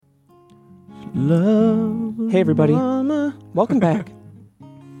Love. Hey everybody, Mama. welcome back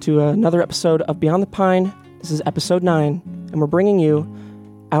to another episode of Beyond the Pine. This is episode 9, and we're bringing you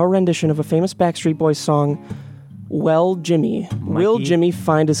our rendition of a famous Backstreet Boys song, Well, Jimmy. Will Jimmy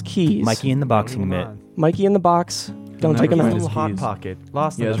find his keys? Mikey in the boxing mitt. Mikey in the box. Don't take him find out. his Hot keys. pocket.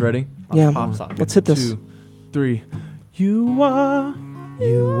 Lost You guys them. ready? Yeah, Pop socket. let's hit this. 2, 3. You are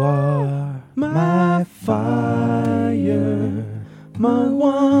my fire, my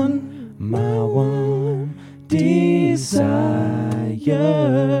one desire.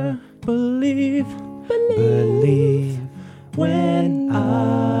 Believe when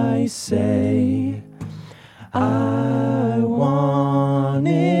I say I want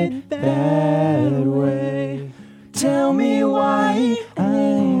it that way. Tell me why I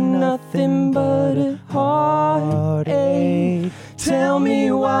ain't nothing but a heartache. Tell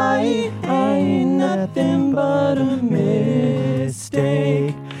me why I ain't nothing but a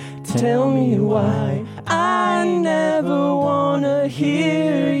mistake. Tell me why I never wanna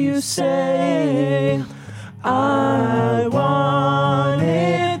hear you say I want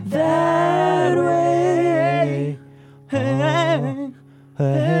it that way. Hey,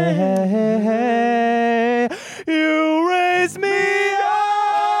 hey, hey, hey. You raise me up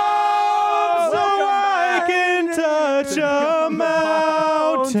so I can touch a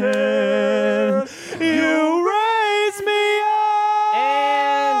mountain. You raise me up.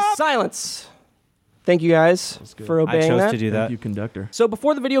 And silence. Thank you guys for I obeying chose that. to do that. Thank you, conductor. So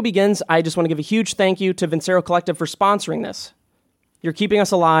before the video begins, I just want to give a huge thank you to Vincero Collective for sponsoring this. You're keeping us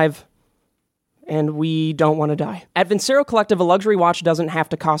alive, and we don't want to die. At Vincero Collective, a luxury watch doesn't have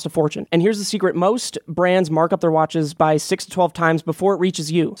to cost a fortune. And here's the secret. Most brands mark up their watches by 6 to 12 times before it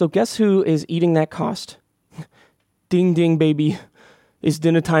reaches you. So guess who is eating that cost? Ding, ding, baby. It's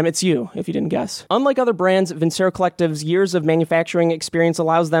dinner time. It's you, if you didn't guess. Unlike other brands, Vincero Collective's years of manufacturing experience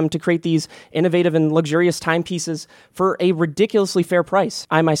allows them to create these innovative and luxurious timepieces for a ridiculously fair price.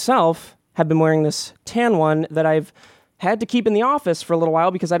 I myself have been wearing this tan one that I've had to keep in the office for a little while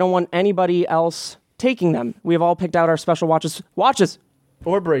because I don't want anybody else taking them. We have all picked out our special watches. Watches!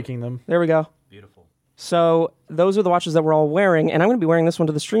 Or breaking them. There we go. Beautiful. So those are the watches that we're all wearing, and I'm going to be wearing this one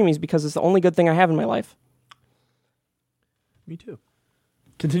to the streamies because it's the only good thing I have in my life. Me too.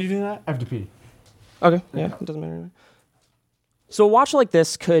 Continue doing that. I have to pee. Okay, yeah, it doesn't matter. So a watch like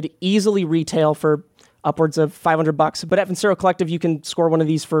this could easily retail for upwards of $500, but at Vincero Collective, you can score one of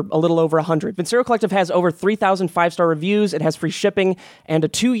these for a little over $100. Vincero Collective has over 3,000 five-star reviews. It has free shipping and a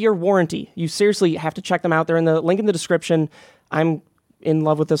 2-year warranty. You seriously have to check them out. They're in the link in the description. I'm in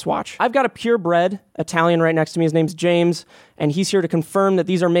love with this watch. I've got a purebred Italian right next to me. His name's James, and he's here to confirm that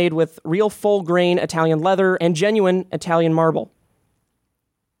these are made with real full-grain Italian leather and genuine Italian marble.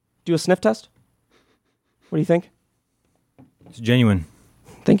 Do a sniff test? What do you think? It's genuine.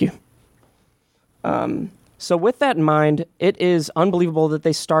 Thank you. So with that in mind, it is unbelievable that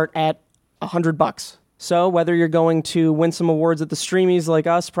they start at $100. So whether you're going to win some awards at the streamies like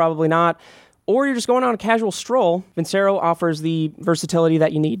us, probably not, or you're just going on a casual stroll, Vincero offers the versatility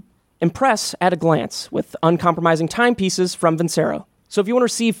that you need. Impress at a glance with uncompromising timepieces from Vincero. So if you want to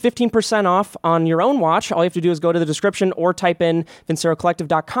receive 15% off on your own watch, all you have to do is go to the description or type in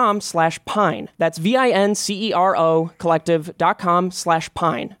vincerocollective.com/pine. That's VINCERO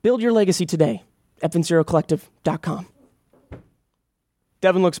collective.com/pine. Build your legacy today at vincerocollective.com.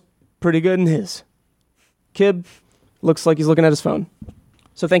 Devin looks pretty good in his. Kib looks like he's looking at his phone.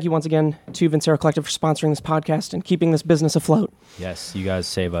 So thank you once again to Vincero Collective for sponsoring this podcast and keeping this business afloat. Yes, you guys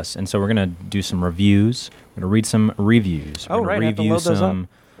save us. And so we're going to do some reviews. We're going to read some reviews. We're Oh, gonna right, I have to review load those up.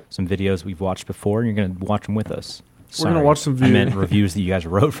 some videos we've watched before, and you're going to watch them with us. We're gonna watch some I meant reviews that you guys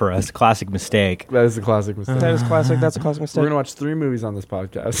wrote for us. Classic mistake. That is a classic mistake. That is classic. That's a classic We're mistake. gonna watch 3 movies on this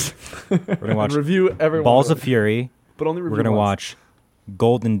podcast. We're going to watch review every Balls one of Fury. but only review We're going to once. watch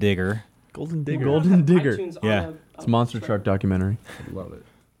Golden Digger. Golden Digger. Golden Digger. Yeah. It's a monster shark documentary. Love it.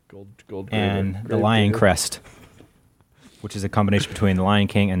 Gold And grader. The Lion Grader. Crest, which is a combination between The Lion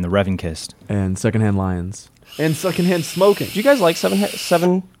King and The Revenkist. And Secondhand Lions. And secondhand smoking. Do you guys like seven?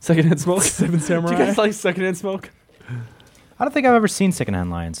 Secondhand smoke. Seven Do Samurai. you guys like secondhand smoke? I don't think I've ever seen Secondhand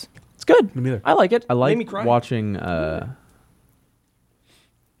Lions. It's good. Me neither. I like it. I Made me like cry. watching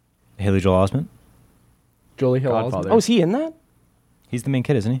Haley Joel Osment. Jolie Hill. Godfather. Oh, is he in that? He's the main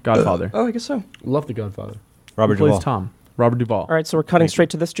kid, isn't he? Godfather. Oh, I guess so. Love The Godfather. Robert Who plays Duvall. Tom. Robert Duvall. All right, so we're cutting straight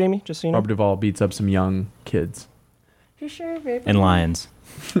to this, Jamie, just so you know. Robert Duvall beats up some young kids. And Lions.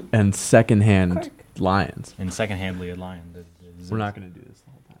 And secondhand lions. And second-handly a lion. We're not going to do this the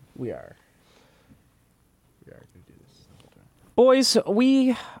whole time. We are going to do this. Boys,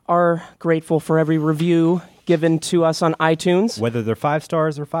 we are grateful for every review given to us on iTunes. Whether they're 5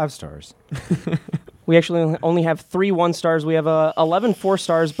 stars or 5 stars. We actually only have 3 1-stars. We have 11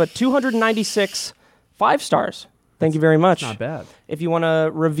 4-stars, but 296 5-stars. Thank you very much. Not bad. If you want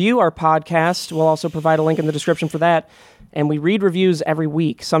to review our podcast, we'll also provide a link in the description for that. And we read reviews every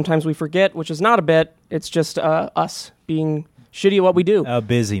week. Sometimes we forget, which is not a bit. It's just us being shitty at what we do.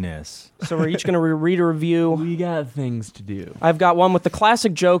 Busyness. So we're each going to read a review. We got things to do. I've got one with the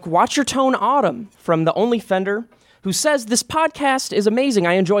classic joke, "Watch Your Tone, Autumn," from The Only Fender, who says, "This podcast is amazing.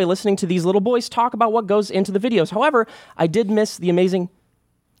 I enjoy listening to these little boys talk about what goes into the videos. However, I did miss the amazing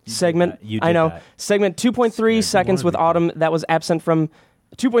segment." You did I know. that. Segment 2.3 seconds with Autumn that was absent from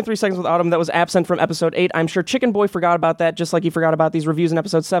 2.3 seconds with Autumn that was absent from episode 8. I'm sure Chicken Boy forgot about that, just like he forgot about these reviews in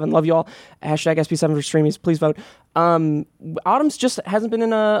episode 7. Love you all. Hashtag SP7 for streamies. Please vote. Autumn's just hasn't been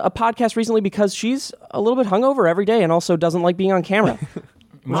in a podcast recently because she's a little bit hungover every day and also doesn't like being on camera.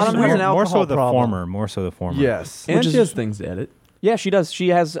 More Autumn has an more so alcohol the problem. former. More so the former. Yes. And Which she is- has things to edit. Yeah, she does. She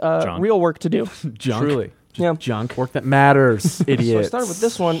has Junk. real work to do. Junk. Truly. Yeah. Junk. Work that matters, So I idiots. started with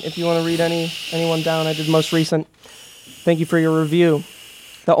this one. If you want to read anyone down, I did most recent. Thank you for your review.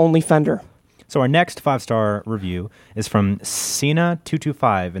 The Only Fender. So our next 5-star review is from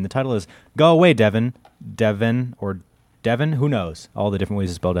Cena225, and the title is "Go Away, Devin." Devin or Devin? Who knows? All the different ways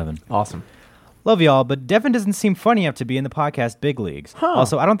to spell Devin. Awesome. Love y'all, but Devin doesn't seem funny enough to be in the podcast big leagues.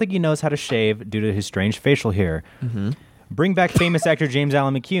 Also, I don't think he knows how to shave due to his strange facial hair. Bring back famous actor James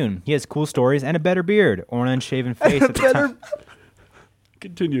Allen McCune. He has cool stories and a better beard or an unshaven face at the time.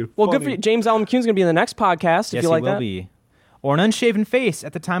 Continue. Well, good for you. James Allen McCune's going to be in the next podcast if Yes, you like he will that. be. Or an unshaven face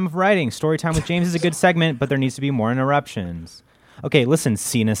at the time of writing. Storytime with James is a good segment, but there needs to be more interruptions. Okay, listen,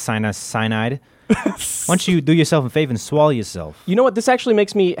 cyanide. Why don't you do yourself a favor and swallow yourself? You know what? This actually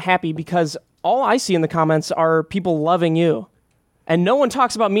makes me happy because all I see in the comments are people loving you. And no one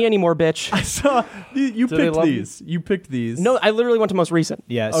talks about me anymore, bitch. I saw you Do they picked love you? these. You picked these. No, I literally went to most recent.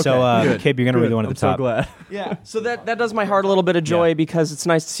 Yeah, Okay, so good, Kib, you're going to read the one at I'm the top. so glad. Yeah. So that does my heart a little bit of joy because it's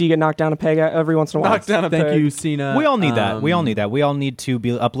nice to see you get knocked down a peg every once in a while. Knock down a Thank peg. you, Cena. We all need that. We all need that. We all need to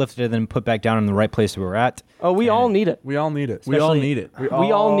be uplifted and then put back down in the right place we were at. Oh, we all need it. We all need it. We all Especially- need it. We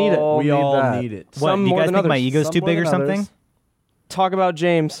all need it. We need all that. need it. What, Some do you more guys than think my others. ego's Some too more big or than something? others. Talk about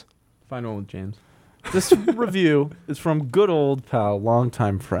James. Find one with James. This review is from good old pal,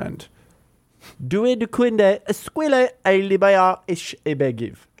 longtime friend. Due de kunde squille e libaya ish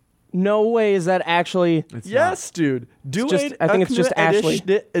ebegiv. No way is that actually. It's Yes, dude. Due just- I think it's just Ashley.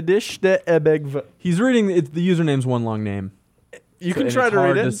 Edish de ebegv. not. He's reading. The username's one long name. You So- can and try it's to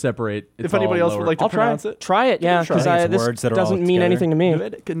hard read to it. separate. It's If anybody all else would lower. like to I'll try pronounce it. Try it, yeah, Give it a because try. I think it's this words that are all doesn't mean together. anything to me.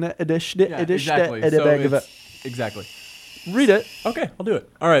 Edish de Yeah, edish exactly. de So ebegv. it's, exactly. Read it. Okay, I'll do it.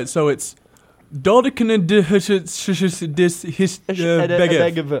 All right, so it's Begef.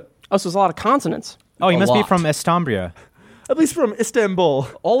 Ebegv. Oh, so there's a lot of consonants. Oh, he A must be lot. from Estambria. At least from Istanbul.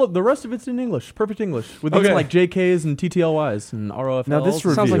 All of the rest of it's in English, perfect English, with these Okay. like JKs and TTLYs and ROFLs. Now this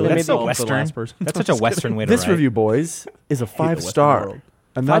Sounds like review. they made That's so the- Western. last person. That's such a Western way to This write. review, boys, is a Western 5-star. world.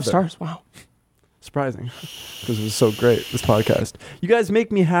 Another. 5 stars. Wow. Surprising, because it was so great, this podcast. You guys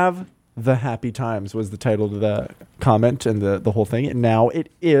make me have the happy times was the title of the comment and the whole thing. And now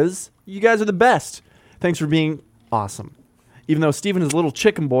it is. You guys are the best. Thanks for being awesome. Even though Steven is a little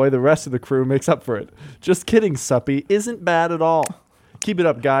chicken boy, the rest of the crew makes up for it. Just kidding, Suppy. Isn't bad at all. Keep it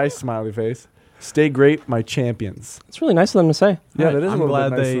up, guys. Smiley face. Stay great, my champions. It's really nice of them to say. Yeah, Right, that is a I'm little glad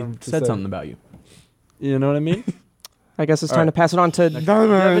bit nice they of them to said say. something about you. You know what I mean? I guess it's All time right. to pass it on to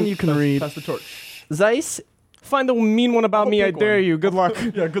Devin, you can read. Pass the torch. Zeiss. Find the mean one about me, I pick dare one. you. Good luck.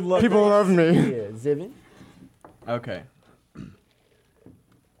 Yeah, good luck. People love me. Yeah, Zevin. Okay.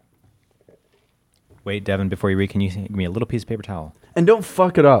 Wait, Devin, before you read, can you give me a little piece of paper towel? And don't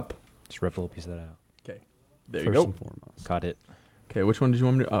fuck it up. Just rip a little piece of that out. Okay. There you First go. and foremost. Got it. Okay, which one did you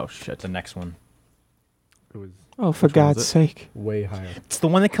want me to? Oh shit. The next one. It was Oh, for Which one was God's it? sake. way higher. It's the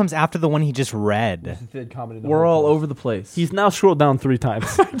one that comes after the one he just read. We're all over the place. He's now scrolled down 3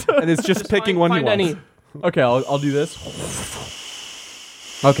 times, and it's just picking one he Find wants. any. Okay, I'll do this.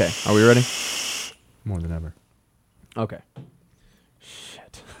 Okay, are we ready? More than ever. Okay.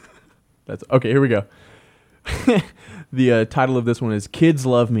 Shit. That's okay. Here we go. The title of this one is "Kids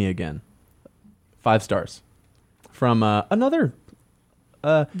Love Me Again." 5 stars from another.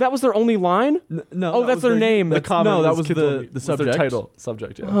 That was their only line? No. Oh, that that's was their name. The That's- comment no, that was was Kids Love Me. the Was their subject. title.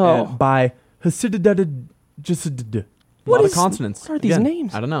 Subject, yeah. Oh. By Hasidadad. Just a What lot is- of consonants. what are these Again,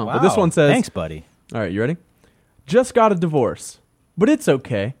 names? I don't know. Wow. But this one says, Thanks, buddy. All right, you ready? Just got a divorce, but it's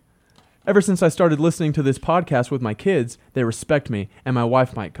okay. Ever since I started listening to this podcast with my kids, they respect me, and my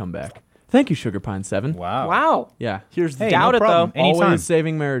wife might come back. Thank you, Sugar Pine 7. Wow. Wow. Yeah. Here's the Hey, Doubt no it, problem. though. Anytime. Always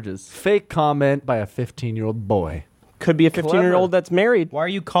saving marriages. fake comment by a 15-year-old boy. Could be a 15-year-old that's married. Why are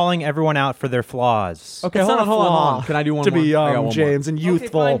you calling everyone out for their flaws? Okay, It's hold not on, a hold on, hold flaw on. Can I do one To more? be I got young, one James, and Okay,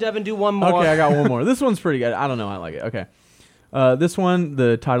 youthful. fine, Devin, do one more. Okay, I got one more. This one's pretty good. I don't know. I like it. Okay. This one,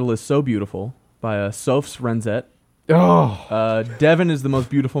 the title is So Beautiful by Sophs Renzet. Oh, Devin is the most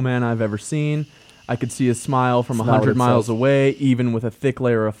beautiful man I've ever seen. I could see his smile from It's not what 100 it miles says. away, even with a thick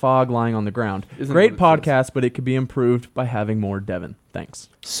layer of fog lying on the ground. Isn't Great what it podcast, but it could be improved by having more Devin. Thanks.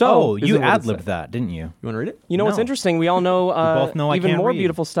 So, Oh, Isn't you what it ad-libbed said. that, didn't you? You want to read it? you know what's No. interesting? We all know, both know I even can't more read.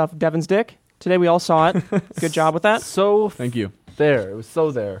 beautiful stuff. Devin's dick. Today we all saw it. Good job with that. so Thank you. there. It was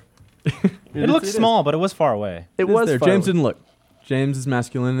so there. It looked small, but it was far away. It is was there. fun. James didn't look. James's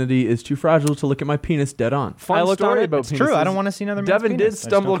masculinity is too fragile to look at my penis dead on. Fun I looked on story it. about It's true. penises. I don't want to see another man's Devin penis. did I just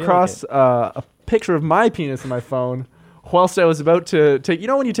stumble don't feel across like a picture of my penis in my phone whilst I was about to take. You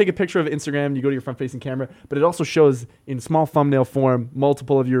know when you take a picture of Instagram, you go to your front-facing camera, but it also shows in small thumbnail form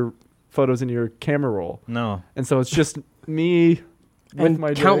multiple of your photos in your camera roll, it. No. and so it's just me with When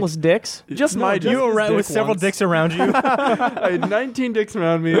my countless dicks. dick. Just my dick. with several dicks around you. I had 19 dicks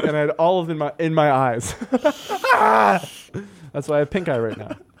around me, and I had all of them in my eyes. That's why I have pink eye right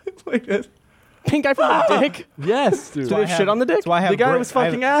now. Like this. Pink eye from the dick. Yes, dude. Do they have shit on the dick? That's why I have The guy gra- was I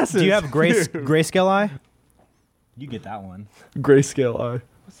have- fucking asses. Do you have Dude. grayscale eye? You get that one. Grayscale eye.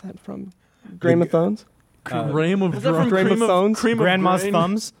 What's that from? Game of Thrones? Cream of Was that from drunk. Game of Thrones? Grandma's grain.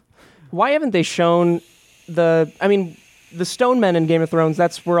 thumbs. Why haven't they shown the Stone Men in Game of Thrones?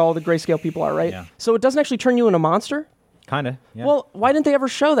 That's where all the grayscale people are, right? Yeah. So it doesn't actually turn you into a monster? Kind of. Yeah. Well, why didn't they ever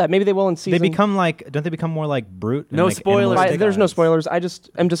show that? Maybe they will in they season. become like. Don't they become more like brute? and, No like, spoilers. animalistic? There's no spoilers. I just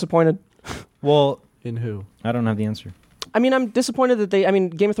am disappointed. Well, In who? I don't have the answer. I mean, I'm disappointed that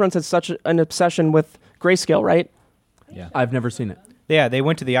Game of Thrones has such an obsession with grayscale, right? Yeah. I've never seen it. Yeah, they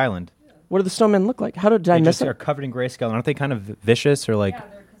went to the island. What do the Stone Men look like? How did I They miss just are it? covered in grayscale. Aren't they kind of vicious or like?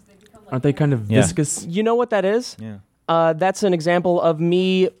 Aren't they kind of Yeah. viscous? You know what that is? Yeah. That's an example of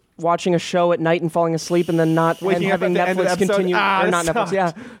me watching a show at night and falling asleep and then not Waking and up having at the end of the Netflix episode. continue Ah, or this not Netflix.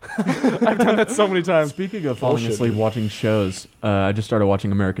 sucked. Yeah. I've done that so many times. Speaking of falling Bullshit, asleep dude. watching shows, I just started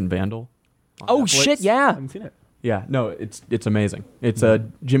watching American Vandal. on Oh Netflix. shit! I Yeah. haven't seen it. Yeah, no, it's amazing. It's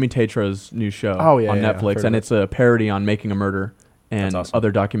Jimmy Tatro's new show Oh, yeah, on yeah, I've Netflix, heard and of it's a parody on Making a Murder and That's awesome.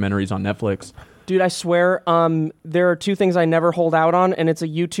 other documentaries on Netflix. Dude, I swear, there are two things I never hold out on, and it's a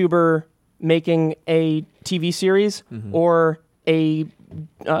YouTuber making a TV series or a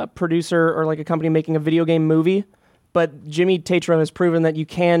producer or like a company making a video game movie. But Jimmy Tatro has proven that you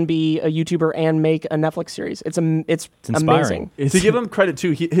can be a YouTuber and make a Netflix series. It's inspiring. amazing. It's To give him credit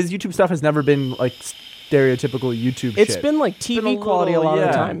too, his YouTube stuff has never been like stereotypical YouTube It's shit. been like been TV a quality a little- lot of the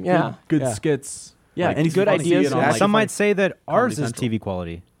yeah. time. Yeah. good Yeah. skits. Yeah, Like, and he's good funny to see ideas. it on, Yeah, like, some might say that ours Comedy is Central. TV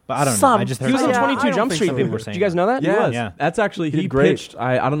quality, but I don't know. Some. I just He heard was on Yeah, I 22 don't Jump think Street. so. People were Did saying you guys that. know that? Yeah, Yeah. that's actually he Did great. pitched.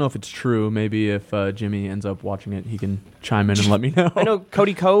 I don't know if it's true. Maybe if Jimmy ends up watching it, he can chime in and let me know. I know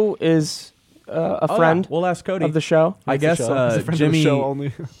Cody Ko is a Oh, friend yeah. We'll ask Cody. of the show. I guess He's a friend of the Jimmy show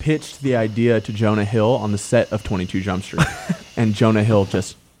only. pitched the idea to Jonah Hill on the set of 22 Jump Street, and Jonah Hill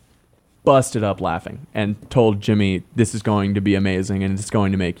just busted up laughing and told Jimmy, "This is going to be amazing, and it's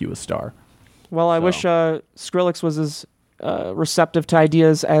going to make you a star." Well, I So. wish Skrillex was as receptive to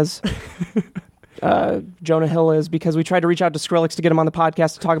ideas as Jonah Hill is, because we tried to reach out to Skrillex to get him on the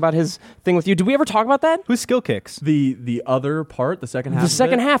podcast to talk about his thing with you. Did we ever talk about that? Who's Skill Kicks? The other part, the second half. The of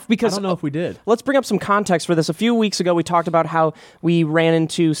second it, half, because I don't know if we did. let's bring up some context for this. A few weeks ago, we talked about how we ran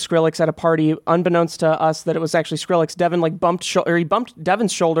into Skrillex at a party, unbeknownst to us that it was actually Skrillex. Devin he bumped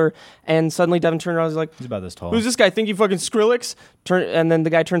Devin's shoulder, and suddenly Devin turned around and was like, He's about this tall. "Who's this guy? Think you fucking Skrillex?" And then the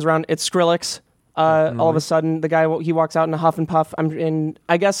guy turns around, it's Skrillex. All of a sudden, the guy he walks out in a huff and puff.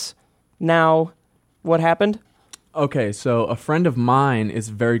 I guess now, what happened? Okay, so a friend of mine is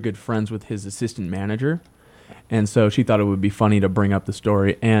very good friends with his assistant manager, and so she thought it would be funny to bring up the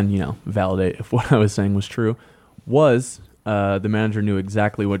story and validate if what I was saying was true. The manager knew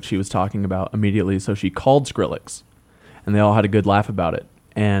exactly what she was talking about immediately, so she called Skrillex, and they all had a good laugh about it.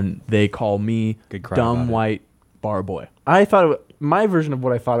 And they call me Good cry about dumb it. white bar boy. I thought my version of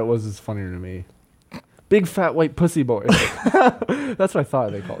what I thought it was is funnier to me. Big fat white pussy boy. That's what I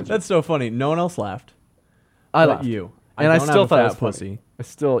thought they called you. That's so funny. No one else laughed. I but laughed. you. And I don't still have a thought it fat was funny. pussy. I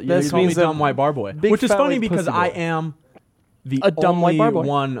still. This You call me means that- dumb white bar boy, Big which is fat funny white because pussy I boy. am the A dumb white only bar boy.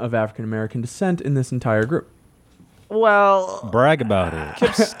 one of African American descent in this entire group. Well, Brag about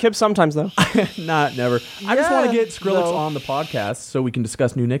it. Kip sometimes though. Not never. I just want to Yeah, get Skrillex no. on the podcast so we can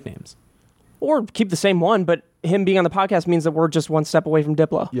discuss new nicknames. Or keep the same one, but him being on the podcast means that we're just one step away from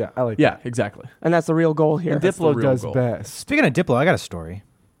Diplo. Yeah, I like. Yeah, exactly. And that's the real goal here. that. That's the Diplo real does goal. best. Speaking of Diplo, I got a story.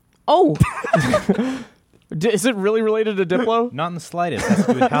 Oh. Is it really related to Diplo? Not in the slightest. It has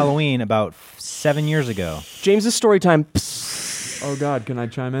to do with Halloween about 7 years ago. James's story time. Oh God, can I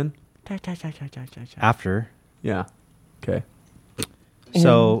chime in? After. Yeah. Okay.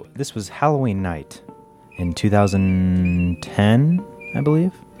 So this was Halloween night in 2010, I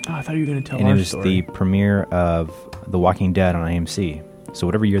believe. Oh, I thought you were gonna tell And our it was story. the premiere of The Walking Dead on AMC. So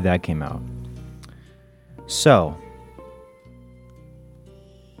whatever year that came out. So,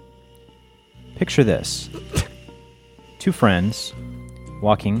 picture this. Two friends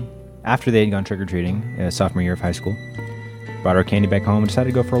walking after they had gone trick-or-treating, sophomore year of high school. Brought our candy back home and decided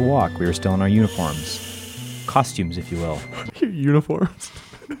to go for a walk. We were still in our uniforms. Costumes, if you will. Your uniforms.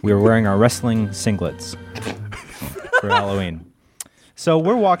 We were wearing our wrestling singlets for Halloween. So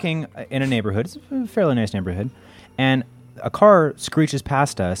we're walking in a neighborhood. It's a fairly nice neighborhood. And a car screeches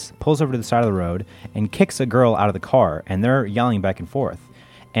past us, pulls over to the side of the road, and kicks a girl out of the car. And they're yelling back and forth.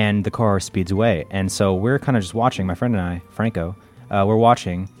 And the car speeds away. And so we're kind of just watching. My friend and I, Franco, we're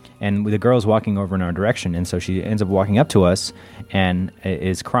watching. And the girl's walking over in our direction. And so she ends up walking up to us and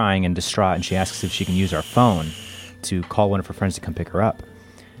is crying and distraught. And she asks if she can use our phone to call one of her friends to come pick her up.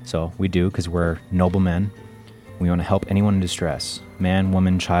 So we do, because we're noble men. We want to help anyone in distress. Man,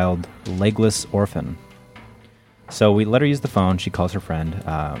 woman, child, legless orphan. So we let her use the phone. She calls her friend.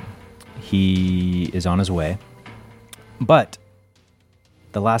 He is on his way. But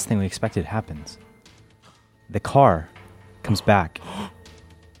the last thing we expected happens. The car comes back.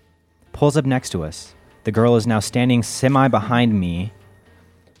 Pulls up next to us. The girl is now standing semi-behind me.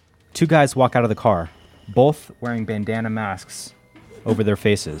 Two guys walk out of the car, both wearing bandana masks over their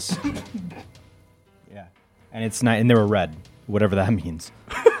faces. Yeah. And it's not, and they were red, whatever that means.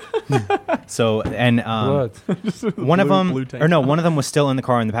 So, and one of them, one of them was still in the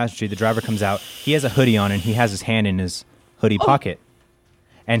car in the passenger seat. The driver comes out. He has a hoodie on, and he has his hand in his hoodie pocket.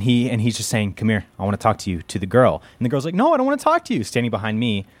 And he's just saying, "Come here, I want to talk to you," to the girl. And the girl's like, "No, I don't want to talk to you," standing behind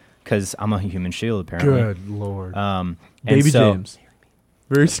me, because I'm a human shield, apparently. Good Lord. Baby James.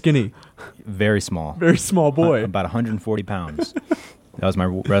 Very skinny. Very small. Very small boy. About 140 pounds. That was my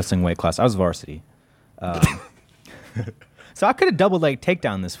wrestling weight class. I was varsity. So I could have double leg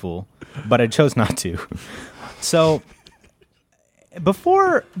takedown this fool, but I chose not to. So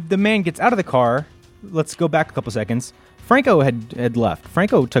before the man gets out of the car, let's go back a couple seconds. Franco had left.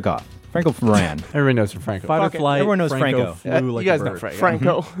 Franco took off. Franco ran. Everybody knows Franco. Fight or Fuck it. flight. Everyone knows Franco. Flew like you guys a know bird.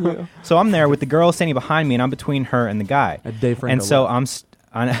 Franco. Franco. Yeah. So I'm there with the girl standing behind me, and I'm between her and the guy. A Dave Franco And so left.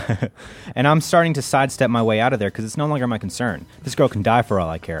 I'm starting to sidestep my way out of there because it's no longer my concern. This girl can die for all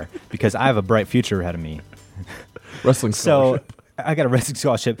I care because I have a bright future ahead of me. Wrestling So scholarship. I got a wrestling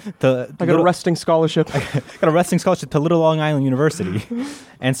scholarship. I got a wrestling scholarship. Got a wrestling scholarship to Little Long Island University.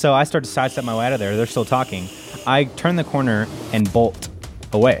 And so I start to sidestep my way out of there. They're still talking. I turn the corner and bolt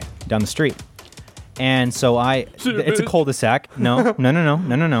away down the street. And so it's a cul-de-sac. No. None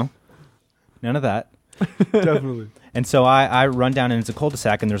of that. Definitely. And so I run down, and it's a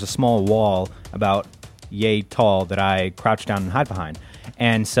cul-de-sac, and there's a small wall about yay tall that I crouch down and hide behind.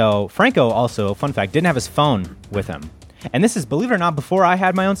 And so Franco also, fun fact, didn't have his phone with him. And this is, believe it or not, before I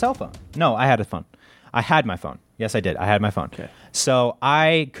had my own cell phone. No, I had a phone. I had my phone. Yes, I did. I had my phone. Okay. So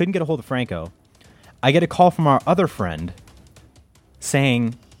I couldn't get a hold of Franco. I get a call from our other friend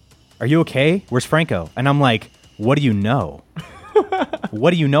saying, "Are you okay? Where's Franco?" And I'm like, "What do you know?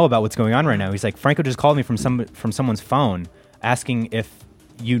 What do you know about what's going on right now?" He's like, "Franco just called me from someone's phone asking if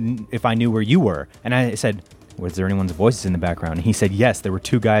I knew where you were." And I said, "Was there anyone's voices in the background?" And he said, "Yes, there were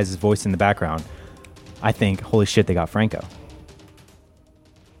two guys' voices in the background." I think, holy shit, they got Franco.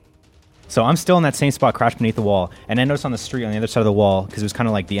 So I'm still in that same spot, crouched beneath the wall, and I noticed on the street on the other side of the wall, because it was kind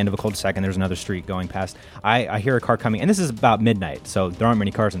of like the end of a cul-de-sac, and there's another street going past. I hear a car coming, and this is about midnight, so there aren't many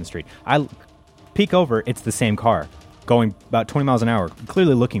cars in the street. I peek over, it's the same car, going about 20 miles an hour,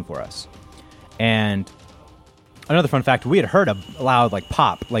 clearly looking for us. And another fun fact, we had heard a loud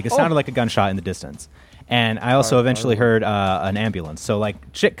pop, it sounded like a gunshot in the distance. And I also eventually heard an ambulance. So,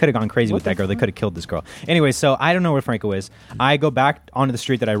 shit could have gone crazy with that girl. They could have killed this girl. Anyway, so I don't know where Franco is. I go back onto the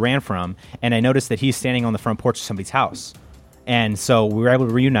street that I ran from, and I noticed that he's standing on the front porch of somebody's house. And so we were able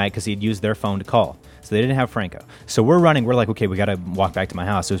to reunite because he'd used their phone to call. So they didn't have Franco. So we're running. We're like, okay, we got to walk back to my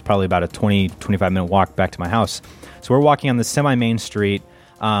house. It was probably about a 20, 25-minute walk back to my house. So we're walking on the semi-main street,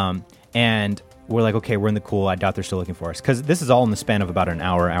 and we're like, okay, we're in the cool. I doubt they're still looking for us. Because this is all in the span of about an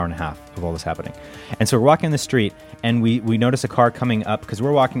hour and a half of all this happening. And so we're walking on the street, and we notice a car coming up, because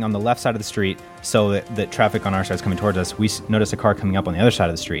we're walking on the left side of the street, so that traffic on our side is coming towards us. We notice a car coming up on the other side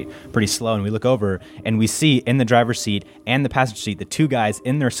of the street, pretty slow, and we look over, and we see in the driver's seat and the passenger seat the two guys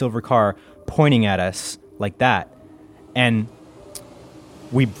in their silver car pointing at us like that. And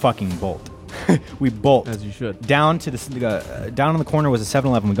we fucking bolt. We bolt. As you should. Down to the down on the corner was a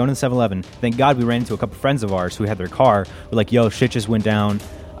 7-Eleven. We go to the 7-Eleven. Thank God we ran into a couple friends of ours who had their car. We're like, "Yo, shit just went down.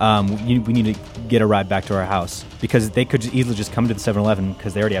 We need to get a ride back to our house," because they could easily just come to the 7-Eleven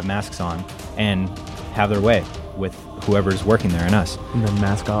because they already have masks on and have their way with whoever's working there and us. And then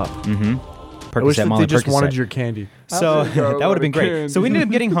mask off. I wish that Molly, they just Percocet. wanted your candy. So I've got a that lot would have been of great. candy. So we ended up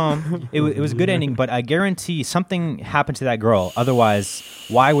getting home. It was a good ending, but I guarantee something happened to that girl. Otherwise,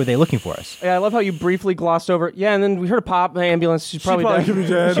 why were they looking for us? Yeah, I love how you briefly glossed over it. Yeah, and then we heard a pop, the ambulance. She's probably dead. could be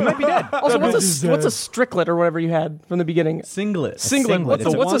dead. She might be dead. Also, That bitch is what's a dead. strictlet or whatever you had from the beginning? Singlet. Singlet. What's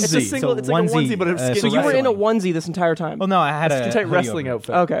It's a a what's a It's a onesie. single. It's like a onesie, onesie, but it's so So you were in a wrestling. onesie this entire time. Well, no, I had It's a a tight hoodie wrestling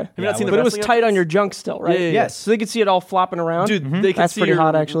over. outfit. Okay. Have you Yeah, not seen the But it was wrestling tight on outfits? your junk still, right? Yeah. Yes. So they could see it all flopping around. Dude, they can That's see pretty your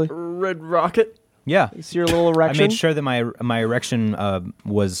hot, actually. Red rocket. Yeah. You see your little I erection. made sure that my erection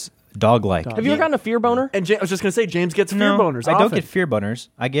was dog-like. Have you ever gotten a fear boner? And I was just gonna say, James gets fear No, boners. I don't often. get fear boners.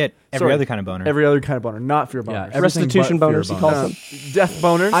 I get every Sorry. other kind of boner. Every other kind of boner, not fear Yeah, boners. everything Restitution but fear boners, he calls Uh, them. death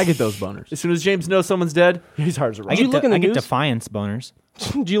boners. I get those boners. As soon as James knows someone's dead, he's hard as a I rock. you look in the I get news? defiance boners.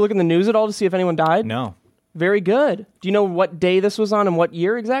 Do you look in the news at all to see if anyone died? No. Very good. Do you know what day this was on and what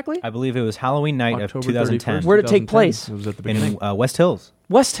year exactly? I believe it was Halloween night of October 2010 31st, Where'd it take 2010. place? It was at the beginning. in West Hills.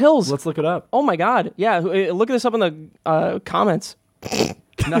 West Hills. Let's look it up. Oh my God. Yeah. Look at this up in the comments.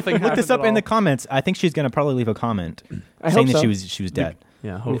 Nothing. Look this happened up at in the all. comments. I think she's going to probably leave a comment I saying hope that so. she was dead.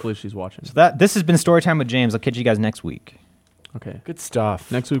 Yeah, hopefully she's watching. So this has been Storytime with James. I'll catch you guys next week. Okay. Good stuff.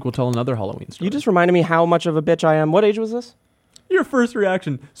 Next week we'll tell another Halloween story. You just reminded me how much of a bitch I am. What age was this? Your first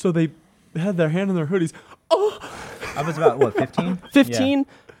reaction. So they had their hand in their hoodies. I was about, what, 15? 15.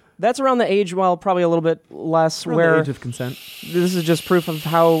 That's around the age, well, probably a little bit less, Around where the age of consent. this is just proof of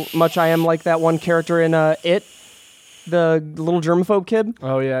how much I am like that one character in It, the little germaphobe kid.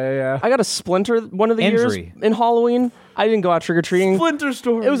 Oh yeah. I got a splinter one of the Injury. years in Halloween. I didn't go out trick-or-treating. Splinter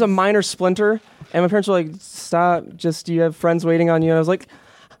story. It was a minor splinter, and my parents were like, "Stop! Just you have friends waiting on you." And I was like,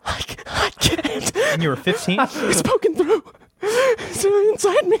 "I can't. And you were 15? It's broken through. It's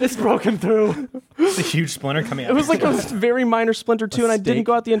inside me." It's broken through. It's a huge splinter coming out. It was like a very minor splinter too, and I didn't steak?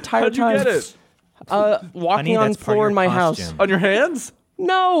 go out the entire How'd you time. get it? Walking on that's part of floor your in my costume. house. On your hands?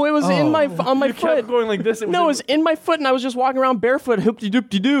 No, it was in my on my You foot. kept going like this. No, it was in my foot, and I was just walking around barefoot,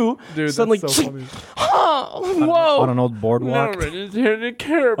 hoop-de-doop-de-doo. Dude, Suddenly, that's so funny. whoa! on an old boardwalk. No, I didn't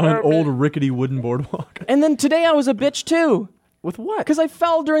care On an about old it. rickety wooden boardwalk. And then today I was a bitch too, With what? because I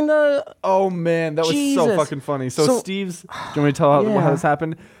fell during the. Oh man, that was so Jesus. fucking funny. So, So- Steve's, do you want me to tell how Yeah. this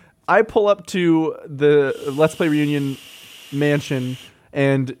happened? I pull up to the Let's Play Reunion mansion,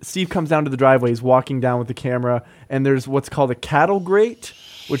 and Steve comes down to the driveway. He's walking down with the camera, and there's what's called a cattle grate,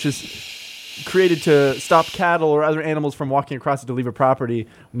 which is created to stop cattle or other animals from walking across it to leave a property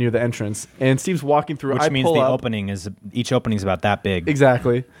near the entrance. And Steve's walking through. Which I means pull the up. opening is, each opening is about that big.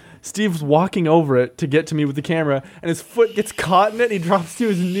 Exactly. Steve's walking over it to get to me with the camera, and his foot gets caught in it, and he drops to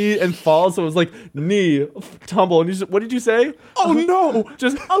his knee and falls. So it was like knee, tumble. And he's what did you say? Oh no!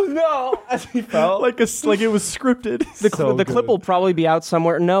 Just oh no! As he fell, like it was scripted. The clip will probably be out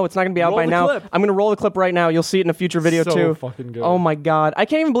somewhere. No, it's not going to be out Roll by the now. clip. I'm going to roll the clip right now. You'll see it in a future video So too. fucking good. Oh my God. I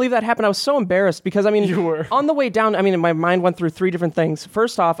can't even believe that happened. I was so embarrassed because, I mean, You were. on the way down, I mean, my mind went through three different things.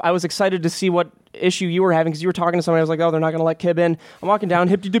 First off, I was excited to see what issue you were having because you were talking to somebody. I was like, oh, they're not going to let Kib in. I'm walking down,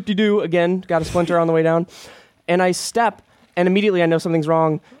 hip-de-dip-de-doo again. Got a splinter on the way down. And I step, and immediately I know something's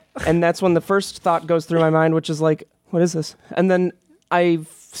wrong. And that's when the first thought goes through my mind, which is like, what is this? And then I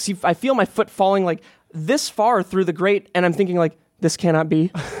feel my foot falling like this far through the grate, and I'm thinking like, this cannot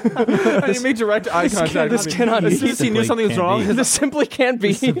be. and he made direct eye contact. this with me. cannot As be. soon as he knew Simply something was can't wrong, be. his This simply can't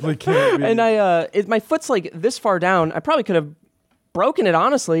be. simply can't be. And my foot's like this far down. I probably could have broken it,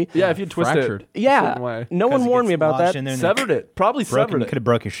 honestly. yeah, if you twist Fractured. it, a Yeah. certain way. No one warned me about that. Severed it. Probably Broken, severed you it. could have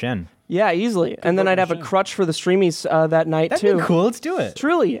broke your shin. Yeah, easily. And then I'd have a crutch for the streamies that night That'd too. be cool. Let's do it.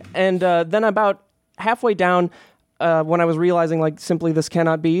 Truly. And then about halfway down, when I was realizing like simply this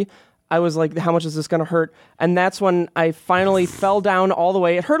cannot be, I was like, how much is this going to hurt? And that's when I finally fell down all the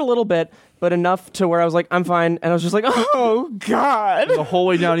way. It hurt a little bit, but enough to where I was like, I'm fine. And I was just like, oh God. The whole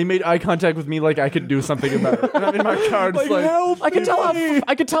way down, he made eye contact with me like I could do something about it. And I'm in my car, just like I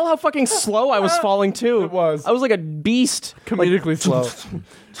could tell how fucking slow I was falling too. It was. I was like a beast. comedically slow.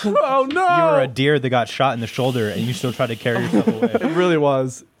 Oh no! You were a deer that got shot in the shoulder, and you still tried to carry yourself away. It really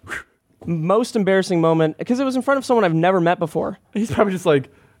was. Most embarrassing moment because it was in front of someone I've never met before. He's probably just like,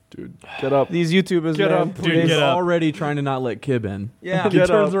 dude, get up. These YouTubers, Get man. up, Dude, please. he's get up. already trying to not let Kib in. Yeah. He Get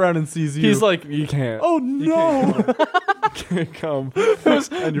turns up. around and sees you. He's like, you can't. oh You no! can't come.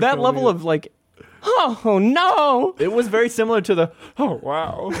 That level of like, oh no! It was very similar to the. Oh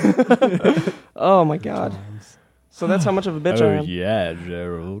wow! Oh my God. So that's how much of a bitch I am. yeah,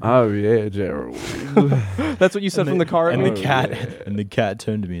 Gerald. Oh yeah, Gerald. That's what you said from the car. And at the me? cat and the cat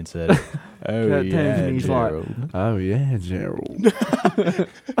turned to me and said, "Oh Cat turned to yeah, me, he's like, Gerald." Oh yeah, Gerald.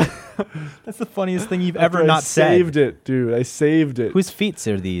 That's the funniest thing you've After ever I not said. saved it, dude. I saved it. Whose feats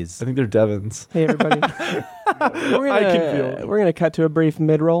are these? I think they're Devin's. Hey everybody. we're I can feel it. We're gonna cut to a brief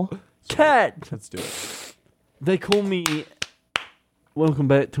mid-roll. Cat. Let's do it. They call me. Welcome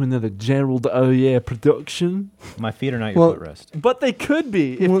back to another Gerald Oh Yeah production. My feet are not your Well- footrest. But they could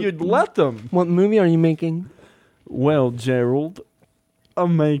be if Well- you'd let them. What movie are you making? Well, Gerald,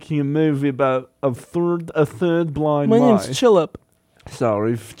 I'm making a movie about a third blind My mice. name's Chillip.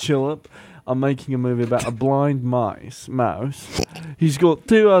 Sorry, Chillip. I'm making a movie about a blind mouse. He's got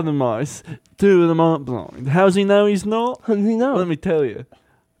two other mice. Two of them aren't blind. How's he know he's not? How do you know? Let me tell you.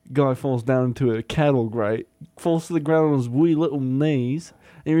 Guy falls down into a cattle grate, falls to the ground on his wee little knees,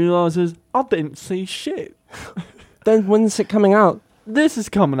 and he realizes, I didn't see shit. Then when's it coming out? This is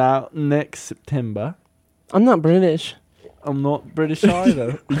coming out next September. I'm not British. I'm not British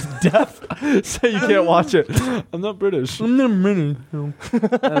either. He's deaf, so you can't watch it. I'm not British. Anyways,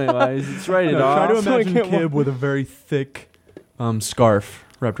 it's rated Try to R. imagine can't Kib with a very thick scarf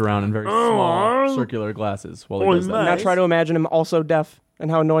wrapped around and very small circular glasses while he Oh, does that. nice. Now try to imagine him also deaf and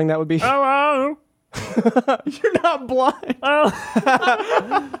how annoying that would be. Hello. You're not blind.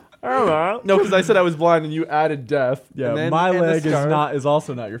 Hello. No, because I said I was blind and you added deaf. Yeah, and then- my and the leg scarf. is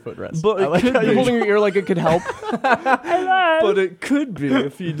also not your footrest. But I it like could how Are you be. holding your ear like it could help? But it could be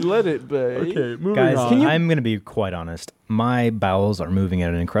if you'd let it be. Okay, moving Guys, on. I'm going to be quite honest. My bowels are moving at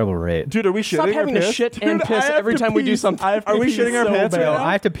an incredible rate. Dude, are we shitting Stop our having to piss? shit and piss every time we do something. Are we shitting our pants right Yo, now?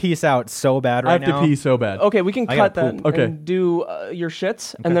 I have to piece out so bad I right have now. to pee so bad. Okay, we can I cut gotta that poop. Okay. and do your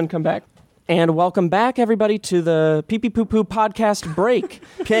shits and then come back. And welcome back, everybody, to the Pee Pee Poo Poo podcast break.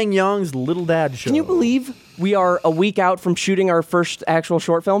 Pyongyang's Little Dad Show. Can you believe we are a week out from shooting our first actual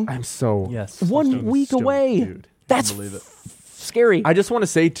short film? I'm so Yes. 1 week stoked, away. dude. That's believe it. scary. I just want to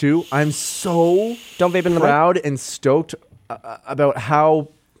say too, I'm so Don't vape in the mic. proud and stoked about how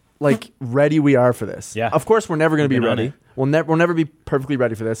ready we are for this. Yeah. Of course, we're never going to be We've been on ready. it. We'll never be perfectly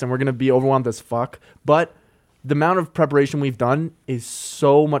ready for this, and we're going to be overwhelmed as fuck. But the amount of preparation we've done is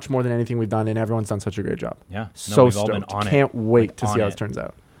so much more than anything we've done, and everyone's done such a great job. Yeah. No, So we've all been stoked. on it. Can't wait to on see how it. this turns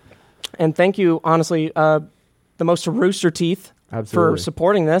out. And thank you, honestly, the most to Rooster Teeth Absolutely. for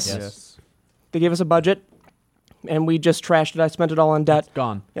supporting this. Yes. They gave us a budget, and we just trashed it. I spent it all on debt. It's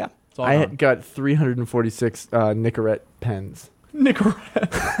gone. Yeah. It's all I gone. had got 346 Nicorette pens.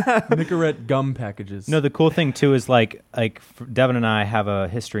 Nicorette gum packages. No, the cool thing too is Devin and I have a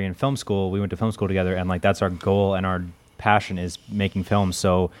history in film school. We went to film school together, and that's our goal and our passion is making films.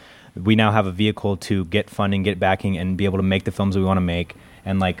 So we now have a vehicle to get funding, get backing, and be able to make the films we want to make.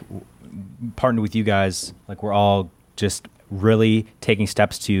 And partner with you guys, we're all just really taking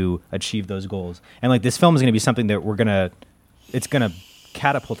steps to achieve those goals. And this film is going to be something that it's gonna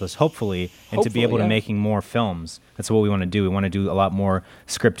catapult us hopefully into be Hopefully, able to yeah. making more films. That's what we want to do. We want to do a lot more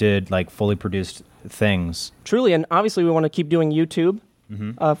scripted, fully produced things. Truly, and obviously, we want to keep doing YouTube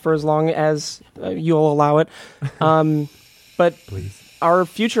for as long as you'll allow it. But our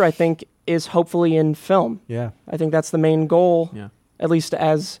future, I think, is hopefully in film. Yeah. I think that's the main goal, Yeah. at least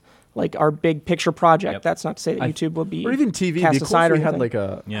as our big picture project. Yep. That's not to say that YouTube will be Or even TV. cast It'd be cool aside if or we had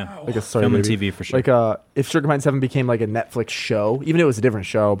anything. Yeah. sorry, Film and baby. TV for sure. If Sugar Pine 7 became a Netflix show, even if it was a different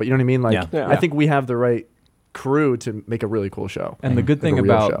show, but you know what I mean? Yeah. Yeah. I think we have the right crew to make a really cool show. And the good Like a thing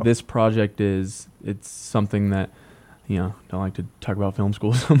real about show. this project is it's something that, don't like to talk about film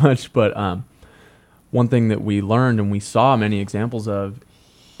school so much, but one thing that we learned and we saw many examples of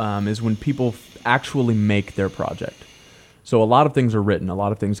is when people actually make their project. So a lot of things are written, a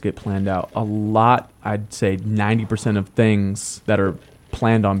lot of things get planned out. A lot, I'd say 90% of things that are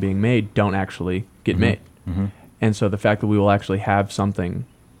planned on being made don't actually get made. Mm-hmm. And so the fact that we will actually have something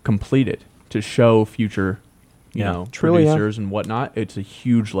completed to show future, Truly, yeah. producers and whatnot, it's a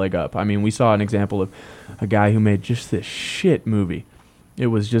huge leg up. I mean, we saw an example of a guy who made just this shit movie. It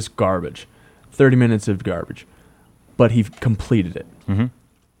was just garbage, 30 minutes of garbage, but he completed it. Mm-hmm.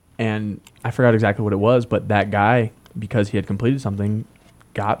 And I forgot exactly what it was, but that guy, because he had completed something,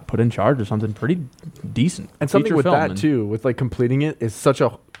 got put in charge of something pretty decent. And something Feature with film. that And too, with completing it is such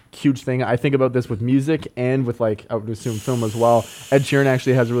a huge thing. I think about this with music and with I would assume film as well. Ed Sheeran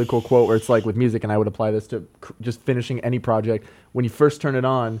actually has a really cool quote where it's with music, and I would apply this to just finishing any project. When you first turn it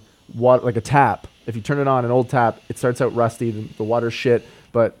on, like a tap, if you turn it on, an old tap, it starts out rusty, the water's shit,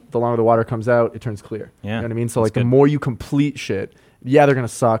 but the longer the water comes out, it turns clear. Yeah, You know what I mean? So that's the good. more you complete shit, yeah, they're going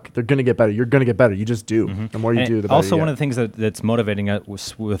to suck. They're going to get better. You're going to get better. You just do. The more you And do, the better also, you one get. of the things that's motivating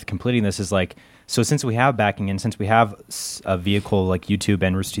us with completing this is So since we have backing and since we have a vehicle like YouTube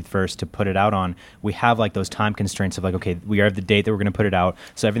and Rooster Teeth First to put it out on, we have like those time constraints of like, okay, we have the date that we're going to put it out,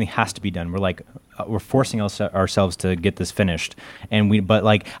 so everything has to be done. We're like, we're forcing ourselves to get this finished, but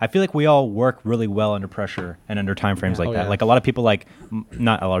like I feel like we all work really well under pressure and under time frames like that. yeah. Like a lot of people, like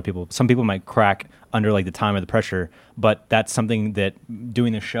not a lot of people, some people might crack under like the time or the pressure, but that's something that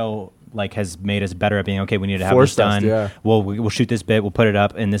doing the show like has made us better at being okay. We need to have Forced this us, done. yeah. We'll shoot this bit. We'll put it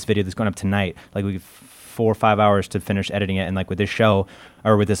up in this video that's going up tonight. Like we have 4 or 5 hours to finish editing it, and like with this show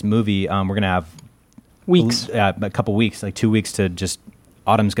or with this movie, we're gonna have Weeks. a couple weeks, like 2 weeks to just.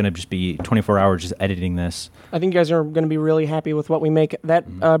 Autumn's gonna just be 24 hours just editing this. I think you guys are going to be really happy with what we make. That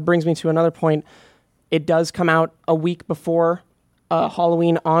brings me to another point. It does come out a week before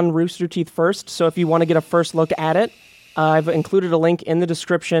Halloween on Rooster Teeth First. So if you want to get a first look at it, I've included a link in the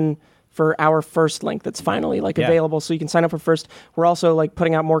description for our first link that's finally available, so you can sign up for first. We're also like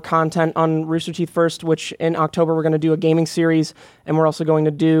putting out more content on Rooster Teeth First, which in October we're going to do a gaming series, and we're also going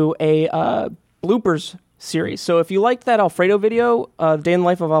to do a bloopers series. So if you liked that Alfredo video, Day in the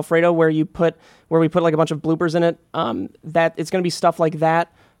Life of Alfredo, where we put like a bunch of bloopers in it, that it's going to be stuff like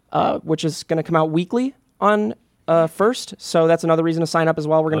that, which is going to come out weekly on First. So that's another reason to sign up as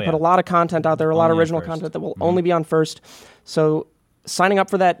well. We're going to put a lot of content out there, a lot of Only on original First. content that will only be on First. So signing up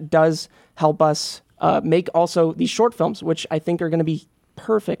for that does help us make also these short films, which I think are going to be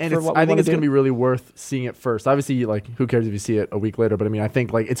perfect And for what we I think want it's to going to do. be really worth seeing it first. Obviously, like, who cares if you see it a week later? But I mean, I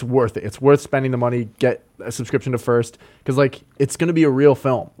think like it's worth it. It's worth spending the money. Get a subscription to First because like it's going to be a real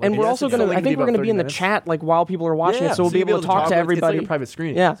film. Like, And we're also going to, I think we're going to be in the minutes. chat like while people are watching Yeah, it, so we'll you'll be able to talk to with- everybody. It's like a private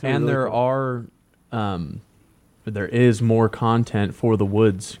screening. Yeah. It's gonna be And really there cool. are, there is more content for the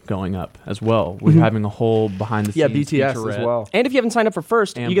woods going up as well. We're having a whole behind the scenes BTS as featurette. well. And if you haven't signed up for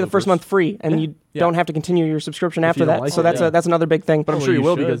First, And you get the first bloopers. month free, and you Yeah. don't have to continue your subscription If after you don't that. like So it, that's another big thing. But I'm Well, sure you you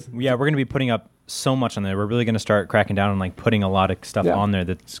will should. because Yeah, we're going to be putting up so much on there. We're really going to start cracking down on like putting a lot of stuff Yeah. on there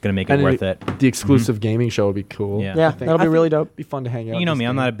that's going to make it And worth it. the exclusive gaming show would be cool. Yeah. Yeah, I think. that'll be I think really dope. It'd be fun to hang out. You know just me,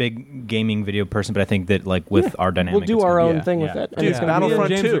 I'm game. not a big gaming video person, but I think that like with our dynamic, We'll do it's our gonna be- own thing with yeah. it. And Dude, it's gonna Battlefront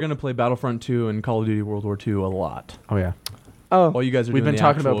Me and James 2. are going to play Battlefront 2 and Call of Duty World War 2 a lot. Oh yeah. Oh, While you guys are We've doing been the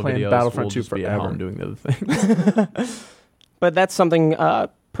talking about actual playing videos, Battlefront we'll 2 just be at forever. home doing the other things. but that's something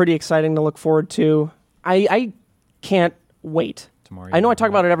pretty exciting to look forward to. I can't wait. Tomorrow, I know I talk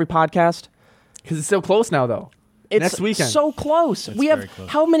about it every podcast. Because it's so close now, though. It's Next weekend. so close. It's We have very close.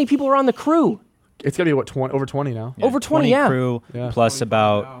 how many people are on the crew? It's gonna be what over 20 now. Yeah, Over 20, yeah. crew Yeah. plus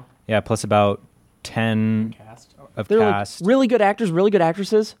about plus about 10 of They're cast. like really good actors, really good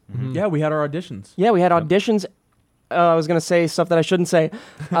actresses. Yeah, we had our auditions. Yeah, we had auditions. I was going to say stuff that I shouldn't say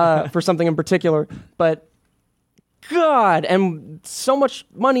for something in particular, but God, and so much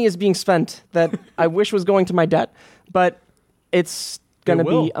money is being spent that I wish was going to my debt, but it's going to It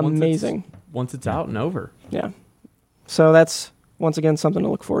will, be amazing. Once it's out and over. Yeah. So that's once again something to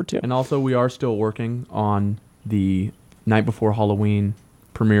look forward to. And also, we are still working on the night before Halloween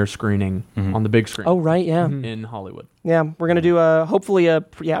premiere screening on the big screen Oh right, yeah. in Hollywood. Yeah, we're going to do hopefully a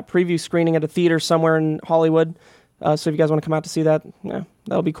preview screening at a theater somewhere in Hollywood. So if you guys want to come out to see that, yeah,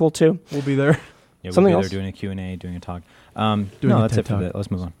 that'll be cool too. We'll be there. Yeah, we'll Something be else? there doing a Q&A, doing a talk. Doing No, a that's TED it for Talk. that. Let's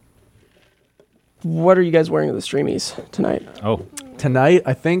move on. What are you guys wearing to the streamies tonight? Oh, Tonight,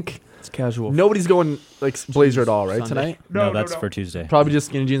 I think It's casual. nobody's going like blazer at all, right? Sunday. Tonight, no, that's for Tuesday. probably just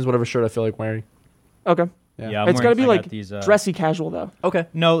skinny jeans, whatever shirt I feel like wearing. Okay. Yeah, I'm It's got to wearing- be I like got these, dressy casual though. Okay.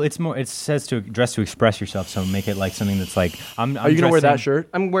 No, it's more. It says to dress to express yourself, so make it like something that's like. I'm Are you gonna wear that dressing-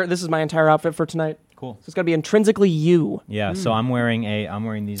 shirt? This is my entire outfit for tonight. Cool. So it's got to be intrinsically you. Yeah, so I'm wearing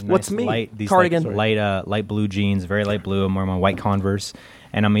these nice What's me? these Cardigan. like, light blue jeans, very light blue. I'm wearing my white Converse,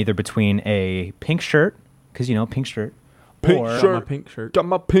 and I'm either between a pink shirt, because pink shirt, Pink or shirt. My pink shirt. Got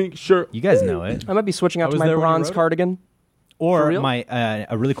my pink shirt. you guys know it, I might be switching out I to was my there when you bronze wrote it. cardigan. or real? my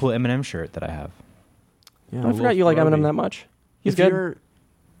a really cool Eminem shirt that I have. Yeah, I forgot you like Eminem that much. He's if good. you're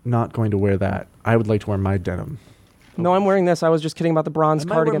not going to wear that, I would like to wear my denim. No, I'm wearing this. I was just kidding about the bronze I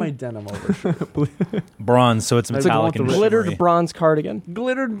might wear cardigan. my denim over shirt. Bronze, so it's It's metallic like and Glittered shimmery. bronze cardigan.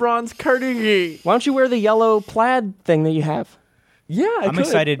 Glittered bronze cardigan. Why don't you wear the yellow plaid thing that you have? Yeah, I'm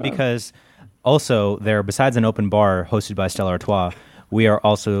excited because also there, besides an open bar hosted by Stella Artois,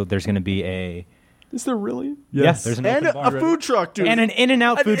 there's going to be a Is there really? yes, there's an And open bar a food truck, dude. and an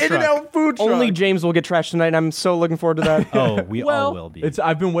In-N-Out An food truck. In-N-Out food truck. Only James will get trashed tonight, and I'm so looking forward to that. Oh, we Well, all will be.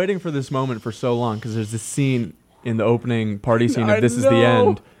 I've been waiting for this moment for so long because there's this scene in the opening party scene I of This Is the know.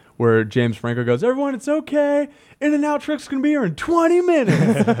 End where James Franco goes, "Everyone, it's okay. In-N-Out truck's gonna be here in 20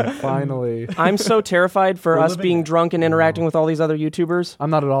 minutes." Finally. I'm so terrified for We're us living being it. drunk and interacting with all these other YouTubers. I'm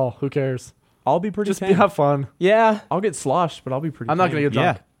not at all. Who cares? I'll be pretty Just tame. have fun. Yeah. I'll get sloshed, but I'll be pretty. I'm not tame. going to get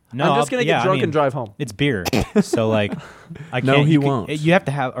drunk. No, I'm just gonna get drunk I mean, and drive home. It's beer, so like, I can't. No, he you won't. You have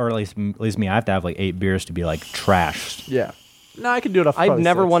to have, or at least me, I have to have like 8 beers to be like trashed. Yeah. No, I can do it off. I've probably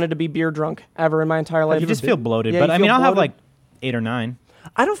never 6. wanted to be beer drunk ever in my entire life. You just feel bloated, Yeah, but you I mean, feel I'll have bloated? like 8 or 9.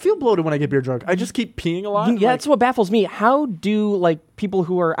 I don't feel bloated when I get beer drunk. I just keep peeing a lot. Yeah, and, that's what baffles me. How do like people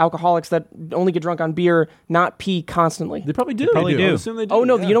who are alcoholics that only get drunk on beer not pee constantly? They probably do. probably I do. assume they do. Oh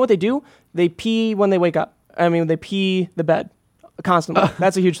no, yeah. you know what they do? They pee when they wake up. I mean, they pee the bed constantly.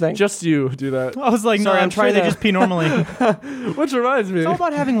 That's a huge thing. Just you do that. I was like, Sorry, no, I'm I'm trying sure they to- just pee normally. Which reminds me. It's all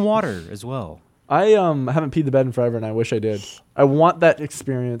about having water as well. I haven't peed the bed in forever, and I wish I did. I want that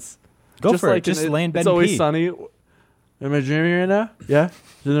experience. Go for it. in Just lay in bed It's and always pee. sunny. Am I dreaming right now? Yeah.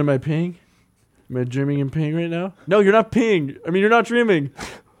 Then am I peeing? Am I dreaming and peeing right now? No, you're not peeing. I mean, you're not dreaming.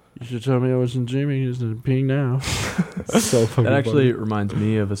 You should tell me I wasn't dreaming. Isn't peeing now? So fucking That actually funny. reminds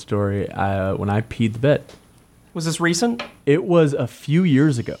me of a story when I peed the bed. Was this recent? It was a few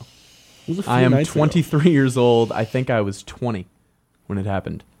years ago. It was a few I am nights ago. 23 years old. I think I was 20 when it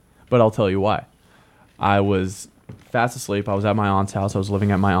happened. But I'll tell you why. I was fast asleep. I was at my aunt's house. I was living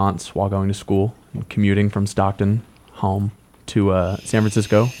at my aunt's while going to school, commuting from Stockton home to San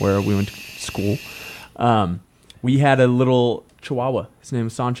Francisco, where we went to school. We had a little Chihuahua. His name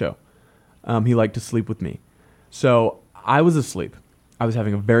was Sancho. He liked to sleep with me. So I was asleep. I was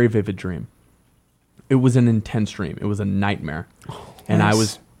having a very vivid dream. It was an intense dream. It was a nightmare. And I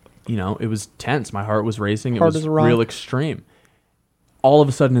was, it was tense. My heart was racing. It Hard was as a rock. real extreme. All of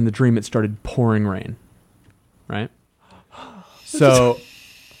a sudden in the dream, it started pouring rain. Right? So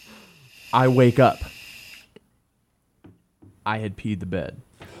I wake up. I had peed the bed.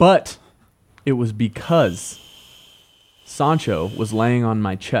 But it was because Sancho was laying on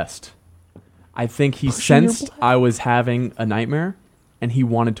my chest. I think he sensed I was having a nightmare and he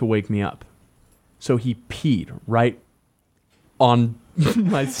wanted to wake me up. So he peed right on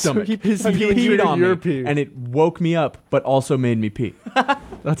my stomach. he peed on your me pee. and it woke me up but also made me pee.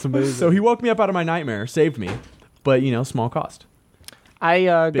 That's amazing. So he woke me up out of my nightmare, saved me. But, small cost. I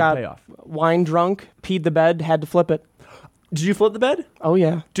Big got payoff. wine drunk, peed the bed, had to flip it. Did you flip the bed? Oh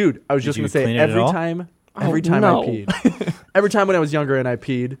yeah. Dude, I was Did just you gonna say clean it at every all? time no. I peed. Every time when I was younger and I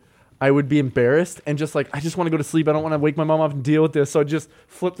peed, I would be embarrassed and just like I just want to go to sleep. I don't want to wake my mom up and deal with this. So I'd just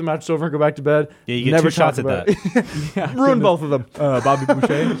flip the mattress over and go back to bed. Yeah, you get Never 2 shots talk at about that. it. Ruin both of them. Bobby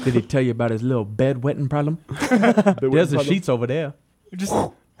Boucher, did he tell you about his little bedwetting problem? There's the sheets over there. Just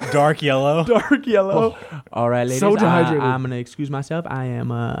dark yellow. Dark yellow. All right, ladies. So dehydrated. I'm going to excuse myself. I am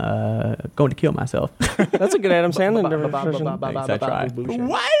going to kill myself. That's a good Adam Sandler impression. Thanks, I tried.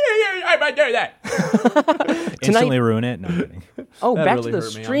 Why am I doing that? Instantly ruin it. No, I'm kidding. Oh, That back really to the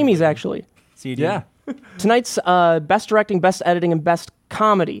hurt me. streamies actually. See, Yeah. Tonight's best directing, best editing, and best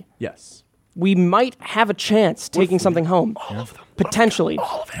comedy. Yes. We might have a chance taking something home. All of them. Potentially.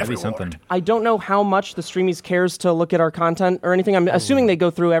 That'd be something. I don't know how much the streamies cares to look at our content or anything. I'm assuming they go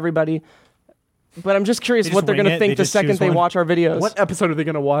through everybody. But I'm just curious They what just they're wing going to it, think they the just second choose they one. watch our videos. What episode are they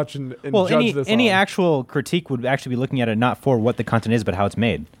going to watch and Well, judge this any on? actual critique would actually be looking at it not for what the content is, but how it's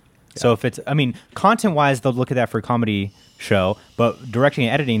made. So if it's, content-wise, they'll look at that for a comedy show, but directing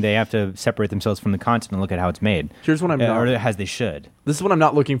and editing, they have to separate themselves from the content and look at how it's made. Here's what I'm not. Or as they should. This is what I'm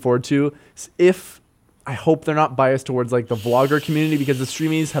not looking forward to. If I hope they're not biased towards like the vlogger community because the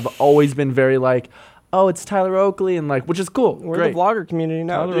streamies have always been very like, oh, it's Tyler Oakley and like, which is cool. We're Great. the vlogger community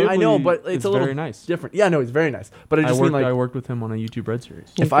now. Tyler dude. I know, Oakley but it's is a little very nice. different. Yeah, no, it's very nice. But I I just mean like, worked with him on a YouTube Red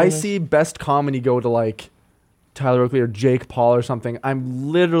series. if I see best comedy go to like Tyler Oakley or Jake Paul or something,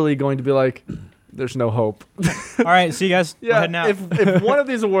 I'm literally going to be like, there's no hope. All right, see you guys. We're Yeah, heading out. if one of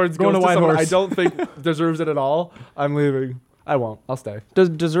these awards Going goes to to someone I Whitehorse. don't think deserves it at all, I'm leaving. I won't. I'll stay.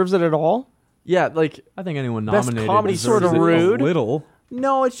 Deserves it at all? Yeah, like I think anyone Best nominated comedy deserves sorta it rude. A little.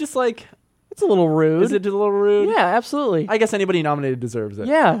 no, it's just like, It's a little rude. is it a little rude? Yeah, absolutely. I guess anybody nominated deserves it.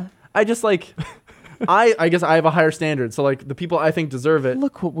 yeah. I just like, I guess I have a higher standard. So like the people I think deserve it.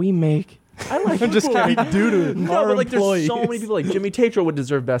 Look what we make. I like I'm just what we kidding. do to it. No, Our but like there's so employees. many people like Jimmy Tatro would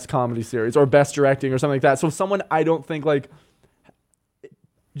deserve best comedy series or best directing or something like that. So someone I don't think like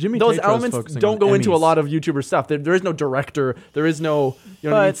Jimmy those Tatro's elements focusing don't on go into a Emmys. lot of YouTuber stuff. There is no director. There is no what I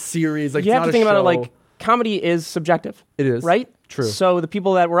mean, But series. Like you it's have not to a think about it show. like comedy is subjective, it is right? True. So the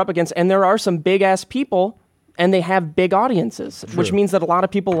people that we're up against, and there are some big ass people, and they have big audiences, which True. means that a lot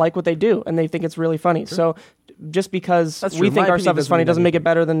of people like what they do and they think it's really funny. So just because That's we true. think My our opinion stuff is doesn't funny mean doesn't make it anything.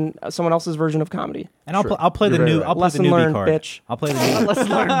 better than someone else's version of comedy. And I'll, Sure. I'll play You're the very new. right. I'll play Lesson the newbie learned, card. bitch. I'll play the. Let's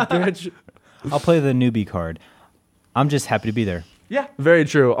learn, bitch. I'll play the newbie card. I'm just happy to be there. Yeah, very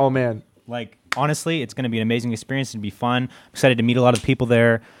true. Oh man, Like, honestly, it's going to be an amazing experience. It'll be fun. I'm excited to meet a lot of people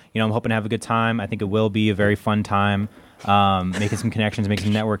there. I'm hoping to have a good time. I think it will be a very fun time. making some connections, making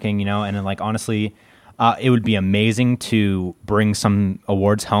some networking, and then like honestly, it would be amazing to bring some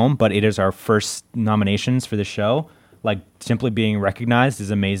awards home, but it is our first nominations for the show. Like simply being recognized is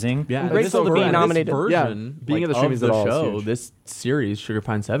amazing. Yeah, I'm grateful to be nominated. Version, being like, at the streamings of the at all is show, huge. this series, Sugar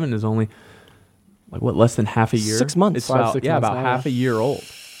Pine 7, is only like what, less than half a year? 6 months. It's 5, about 6 yeah, months about now, half yeah. a year old.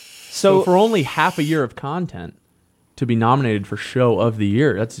 So For only half a year of content to be nominated for Show of the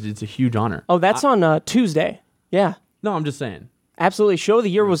Year, it's a huge honor. that's on Tuesday. Yeah. No, I'm just saying. Absolutely. Show of the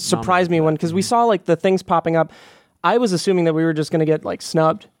year was surprised me when because we saw like the things popping up. I was assuming that we were just going to get like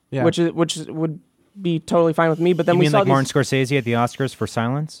snubbed, Yeah. which would be totally fine with me. But then You we mean saw like Martin these. Scorsese at the Oscars for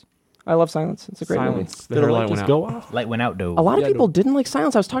Silence? I love Silence. It's a great movie. Silence. The Did a hair light light went just out. go off? Light went out, though. A lot of Yeah, people no. didn't like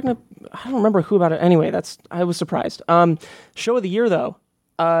Silence. I was talking to I don't remember who about it. Anyway, I was surprised. Show of the year though.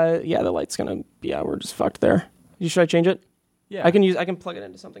 Yeah, the light's gonna. Yeah, we're just fucked there. Should I change it? Yeah. I can plug it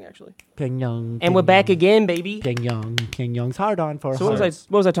into something actually. Pyongyang. And we're back again, baby. Pyongyang's hard on for So what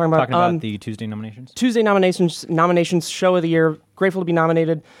was I talking about? Talking about the Tuesday nominations. Tuesday nominations, Show of the Year. Grateful to be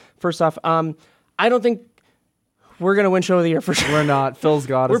nominated. First off, I don't think we're gonna win Show of the Year for sure. We're not. Phil's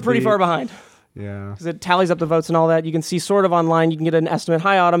got us. We're pretty beat. far behind Yeah. because it tallies up the votes and all that. You can see sort of online. You can get an estimate.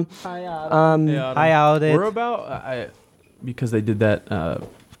 Hi, Autumn. Hi, Audit. We're about because they did that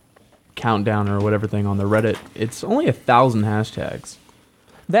countdown or whatever thing on the Reddit. It's only 1,000 hashtags.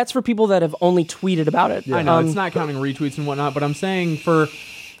 That's for people that have only tweeted about it. I know it's not counting retweets and whatnot, but I'm saying for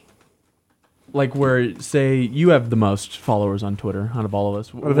like where say you have the most followers on Twitter out of all of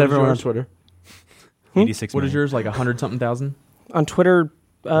us. What if everyone on Twitter? 86 What is million. yours? Like 100 something thousand? on Twitter.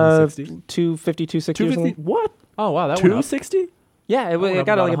 160? 250, 260 or 250? something. What? Oh wow, that went up. 260? Yeah, it went up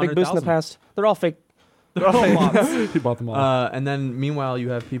got about like a big boost in the 100,000. past. They're all fake. He bought them all. And then meanwhile you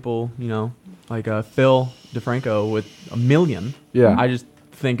have people, like Phil DeFranco with 1 million. Yeah. I just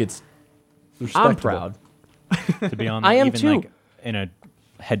think it's I'm Respectable. proud. To be on I am even too. like in a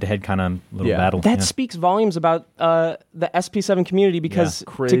head-to-head kind of little Yeah. battle. That yeah. speaks volumes about the SP7 community because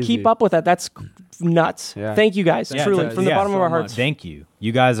Yeah. to keep Crazy. up with that, that's nuts. Yeah. Thank you guys, Yeah, truly, guys. from the Yeah, bottom of so our hearts. much. Thank you.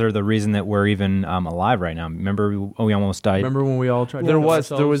 You guys are the reason that we're even alive right now. Remember, we almost died. Remember when we all tried to There kill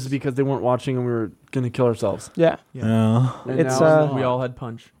was ourselves? because they weren't watching and we were gonna kill ourselves. Yeah, No. And It's, now we all had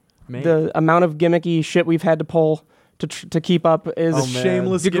punch. Mate. the amount of gimmicky shit we've had to pull to keep up is Oh, man.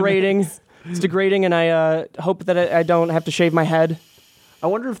 shameless degrading. It's degrading, and I hope that I don't have to shave my head. I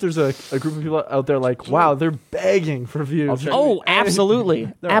wonder if there's a group of people out there like, wow, they're begging for views. check. Oh, absolutely,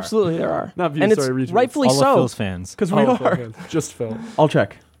 There are. absolutely there are, Not views, and it's sorry, retweets. rightfully All of so. Phil's fans. because we Oh, are. Phil, just Phil. I'll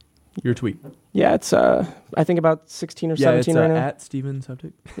check your tweet. Yeah, it's I think about 16 or 17 right now. at Steven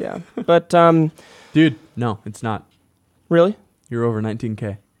Subject. Yeah, but Dude, no, it's not. really, You're over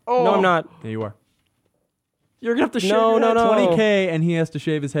 19K. Oh, no, I'm not. Yeah, you are. You're gonna have to shave No, your no, head. no. 20K, and he has to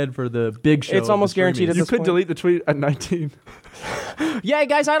shave his head for the big show. It's of the almost guaranteed streamies. at You this could point. delete the tweet at 19. Yeah,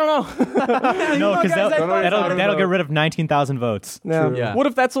 guys, I don't know. No, because guys, I that'll, thought- that'll, I don't that'll know. get rid of 19,000 votes. No. True. Yeah. What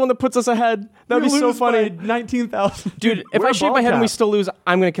if that's the one that puts us ahead? That'd be so funny. 19,000. Dude, if we're I shave ball my head and we cap. still lose,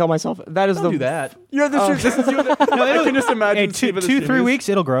 I'm going to kill myself. That is Don't the do that. You're the this is you. I can just imagine Hey, Steve at the 2-3 streamies. weeks,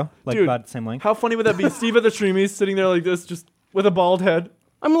 it'll grow. Like Dude, about the same length. How funny would that be? Steve at the streamies sitting there like this, just with a bald head,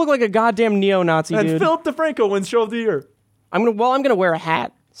 I'm going to look like a goddamn neo-Nazi, and dude. Philip DeFranco wins Show of the Year. I'm going to wear a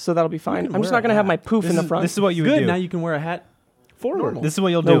hat, so that'll be fine. I'm just wear not going to a have my hat. poof in the front. This is what you would Good. do. Now you can wear a hat. Forward. This is what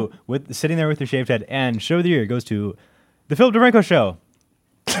you'll No. do with sitting there with your shaved head. And Show of the Year goes to the Philip DeFranco Show.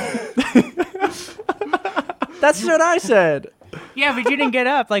 That's what I said. Yeah, but you didn't get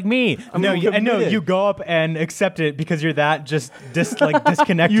up like me. No, committed. you go up and accept it because you're that just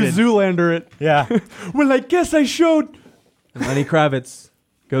disconnected. You Zoolander it. Yeah. Well, I guess I showed. And Lenny Kravitz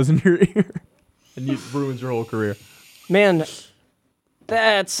goes in your ear and ruins your whole career. Man,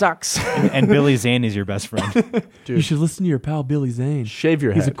 that sucks. And Billy Zane is your best friend. Dude. You should listen to your pal Billy Zane. Shave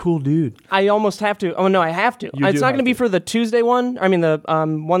your He's a head. cool dude. I almost have to. Oh, no, I have to. You It's do not have going to be to. for the Tuesday one. I mean, the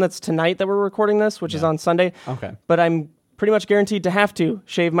one that's tonight that we're recording this, which is Yeah. on Sunday. Okay. But I'm pretty much guaranteed to have to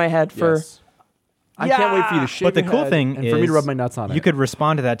shave my head for... Yes. I can't wait for you to shave But the your cool head thing and is for me to rub my nuts on it. You could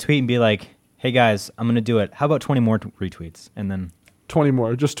respond to that tweet and be like, "Hey guys, I'm going to do it. How about 20 more retweets?" And then 20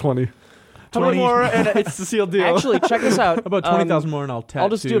 more, just 20. 20 more, and it's the sealed deal. Actually, check this out. How about 20,000 more and I'll tattoo. I'll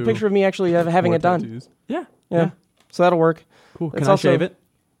just do a picture of me actually having more it done. tattoos. Yeah. Yeah. So that'll work. Cool. It's Can I also- shave it?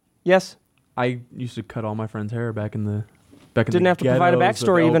 Yes. I used to cut all my friends' hair back in the Didn't have to provide a ghettos of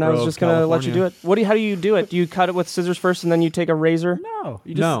backstory Elk even. I was Grove, just going to let you do California. it. How do you do it? Do you cut it with scissors first and then you take a razor? No,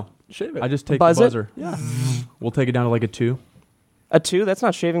 you just No. shave it. I just take Buzz the it? buzzer. yeah. We'll take it down to like a 2. A 2? That's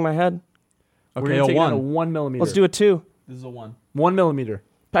not shaving my head. We're Okay, gonna a take it down to 1. 1 millimeter. Let's do a 2. This is a 1. 1 millimeter.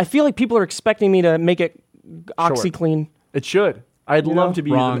 I feel like people are expecting me to make it OxyClean. It should. I'd You love know? to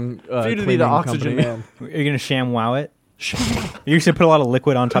be Wrong, for you to be the cleaning oxygen company. man. you're going to sham wow it. You should put a lot of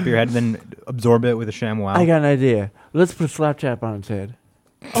liquid on top of your head and then absorb it with a ShamWow. I got an idea. Let's put a slap chop on his head.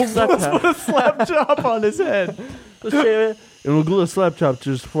 Oh, slap chop. Slap chop on his head. Let's shave it, and we'll glue a slap chop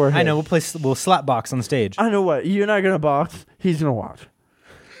to his forehead. I know. We'll slap box on stage. I know what. You're not gonna box. He's gonna watch.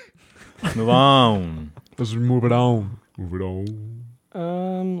 Move on. Let's move it on. Move it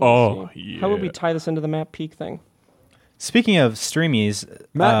on. Let's see. How would we tie this into the Matt Peak thing? Speaking of streamies,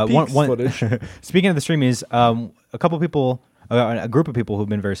 Matt Peak's footage. Speaking of the streamies, a couple people, a group of people who've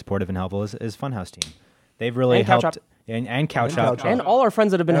been very supportive and helpful is Funhouse team. They've really And Cow helped, Chop. and Cow And Chop. Cow Chop. And all our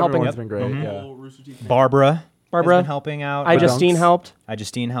friends that have been helping. Everyone's been great. Mhm. Yeah. Barbara has Barbara, been helping out. Justine helped.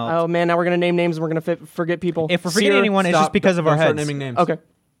 Justine helped. Oh man, now we're gonna name names and we're gonna forget people. If we're forgetting Sear- anyone, it's just because of our Don't start heads. naming names. Okay.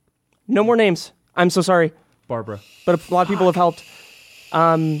 No more names. I'm so sorry, Barbara. but a lot of people have helped.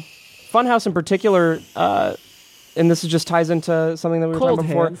 Funhouse in particular, and this just ties into something that we were Cold talking about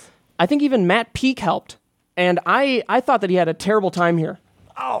before. hands. I think even Matt Peak helped, and I thought that he had a terrible time here.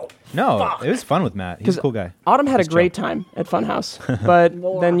 No, it was fun with Matt. He's a cool guy. Autumn had a Nice great time at Funhouse, but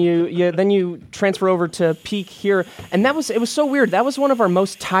then you transfer over to Peak here, and it was so weird. That was one of our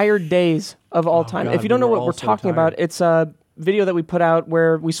most tired days of all time. God, If you don't we know were what all we're so talking tired. about, it's a video that we put out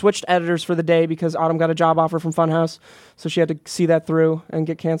where we switched editors for the day because Autumn got a job offer from Funhouse, so she had to see that through and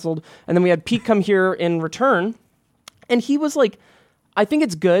get canceled. And then we had Peak come here in return, and he was like, "I think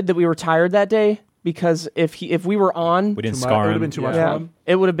it's good that we were tired that day." Because if we were on, We didn't Too much- scar it him. would've been too much yeah, for him.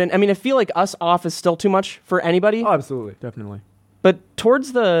 it would have been. I mean, I feel like us off is still too much for anybody. Oh, absolutely. Definitely. But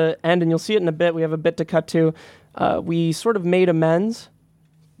towards the end, and you'll see it in a bit, we have a bit to cut to. We sort of made amends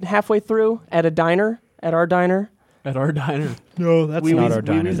halfway through at our diner. At our diner. No, that's Wee not Wee's- our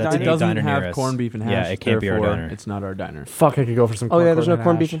diner. Wee Wee's That's diner? It a doesn't diner near have us. corned beef and hash. Yeah, it can't be our therefore diner. It's not our diner. Fuck, I could go for some. Oh yeah, there's no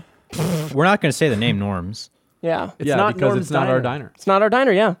corned corned hash. beef. We're not going to say the name Norms. Yeah, It's yeah, not because Norm's it's not our Diner. diner. it's not our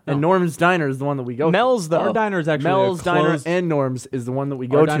diner. Yeah, And Norm's Diner is the one that we go to. Mel's though. Our diner is actually Mel's a Diner closed, and Norm's is the one that we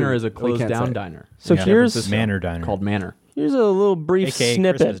go our to. diner is a that we closed can't down say. diner. So Yeah. here's Manor Diner. Called Manor. a little brief AKA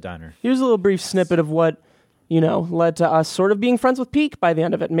snippet. Christmas Diner. Here's a little brief snippet of what led to us sort of being friends with Peak by the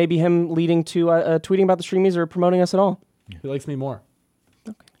end of it. Maybe him leading to tweeting about the streamies or promoting us at all. He likes me more.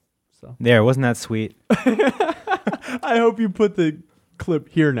 There, wasn't that sweet? I hope you put the clip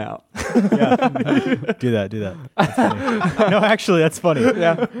here now. Do that. That's funny. No, actually, that's funny.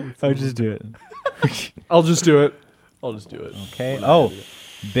 Yeah. I would just do it. I'll just do it. I'll just do it. Okay. Oh,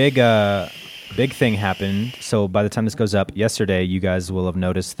 big thing happened. So by the time this goes up, yesterday, you guys will have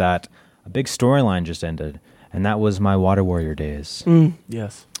noticed that a big storyline just ended, and that was my Water Warrior days.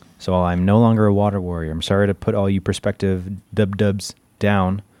 Yes. So I'm no longer a Water Warrior. I'm sorry to put all you prospective dubs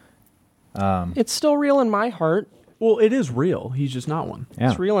down. It's still real in my heart. Well, it is real. He's just not one.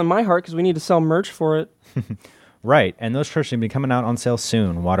 Yeah. It's real in my heart because we need to sell merch for it. Right, and those shirts are going to be coming out on sale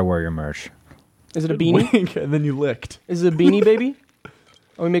soon, Water Warrior merch. Is it a beanie? Wink, and then you licked. Is it a beanie baby?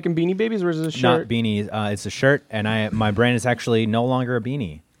 Are we making beanie babies or is it a Not shirt? beanies. It's a shirt, and my brand is actually no longer a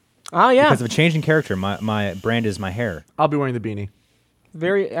beanie. Ah, yeah. Because of a change in character, my brand is my hair. I'll be wearing the beanie.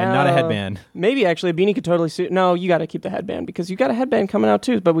 Very And not a headband. Maybe actually a beanie could totally suit. No, you got to keep the headband because you got a headband coming out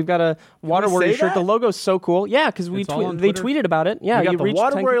too. But we've got a Water we Warrior say shirt. that? The logo's so cool. Yeah, because It's all on they Twitter? tweeted about it. Yeah, we got you the reached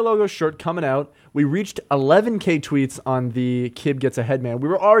Water 10K. Warrior logo shirt coming out. We reached 11K tweets on the Kid Gets a Headband. We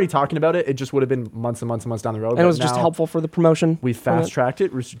were already talking about it. It just would have been months and months and months down the road. and but it was just now helpful for the promotion. We fast tracked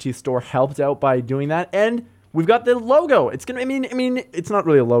it. Rooster Teeth Store helped out by doing that, and we've got the logo. It's gonna. I mean, it's not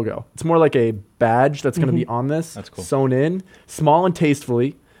really a logo. It's more like a badge that's gonna be on this. That's cool. Sewn in, small and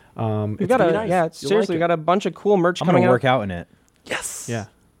tastefully. We got nice. seriously, we got a bunch of cool merch I'm coming going to out. work out in it. Yes. Yeah.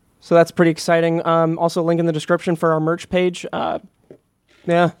 So that's pretty exciting. Also, link in the description for our merch page.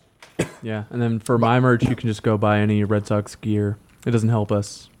 Yeah. Yeah. And then for my merch, you can just go buy any Red Sox gear. It doesn't help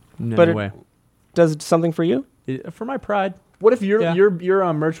us in But any it- way. Does it something for you? For my pride. What if your Yeah.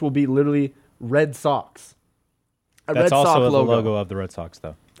 your merch will be literally Red Sox? A That's Red also Sox the logo. logo of the Red Sox,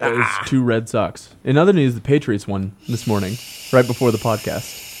 though. It was 2 Red Sox. In other news, the Patriots won this morning, right before the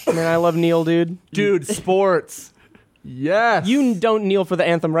podcast. Man, I love Neil, dude. Dude, sports. Yes. You don't kneel for the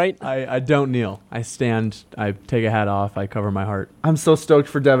anthem, right? I don't kneel. I stand. I take a hat off. I cover my heart. I'm so stoked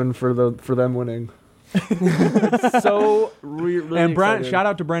for Devin for them winning. It's so really And excited. shout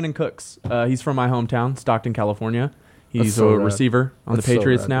out to Brandon Cooks. He's from my hometown, Stockton, California. He's That's so a rad. receiver on That's the so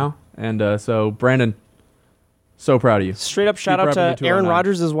Patriots rad. now. And so, Brandon, so proud of you. Straight up shout Keep out repping to the Aaron 209.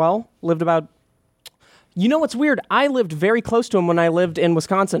 Rodgers as well. Lived about. You know what's weird? I lived very close to him when I lived in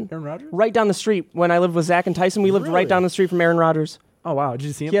Wisconsin. Aaron Rodgers? Right down the street. When I lived with Zach and Tyson, we lived Really? right down the street from Aaron Rodgers. Oh wow, did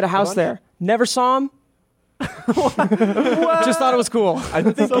you see him? He had a house bunch? there. Never saw him. Just thought it was cool. I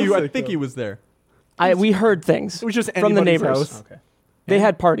think So I sick, think though. he was there. We heard things It was just from the anybody's neighbors. house. Okay. They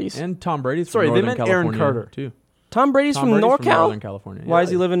had parties. And Tom Brady's Sorry, from they Northern meant Aaron California Carter. too. Tom Brady's Tom from Brady's NorCal? Northern California. Why is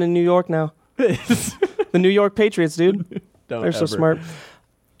he living in New York now? The New York Patriots, dude. Don't They're so ever. smart.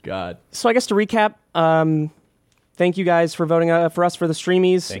 God. So I guess to recap, thank you guys for voting for us for the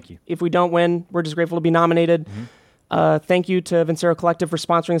Streamies. Thank you. If we don't win, we're just grateful to be nominated. Thank you to Vincero Collective for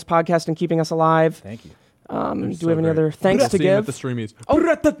sponsoring this podcast and keeping us alive. Thank you. Do we so have any great. other thanks We'll to see him at give? the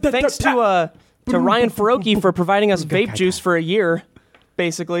Streamies. Thanks to Ryan Faroki for providing us vape juice for a year,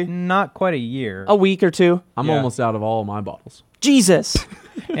 basically. Not quite a year. A week or two. I'm Yeah. almost out of all my bottles. Jesus.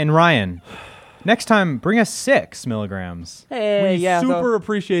 And Ryan, next time, bring us 6 milligrams. Hey, We yeah. super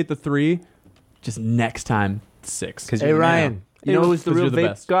appreciate the 3. Just next time, 6. 'Cause Hey you're- Ryan, you know who's the 'Cause real you're the vape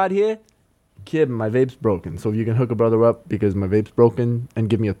best. god here? Kid, my vape's broken. So if you can hook a brother up because my vape's broken and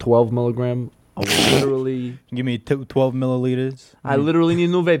give me a 12 milligram, I will literally, Give me 12 milliliters. I literally need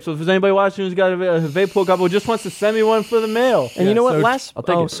a new vape. So if there's anybody watching who's got a vape hook up or just wants to send me one for the mail, And you know what? so Last. I'll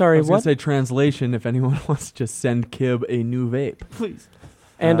take Oh, it. I sorry. was gonna What? say translation. If anyone wants to just send Kib a new vape, please.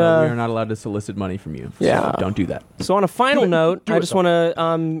 And we are not allowed to solicit money from you. So Yeah. don't do that. so on a final note, Do I it, just though.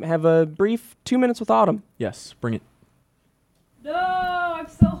 want to have a brief 2 minutes with Autumn. Yes, bring it. No, I'm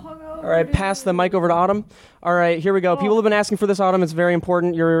so hungover. All right, pass the mic over to Autumn. All right, here we go. People have been asking for this, Autumn. It's very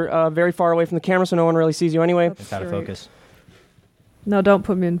important. You're very far away from the camera, so no one really sees you anyway. It's out of focus. No, don't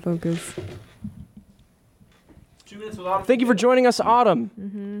put me in focus. 2 minutes without. Thank you for joining us,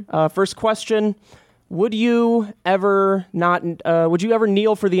 Autumn. First question: Would you ever not? Would you ever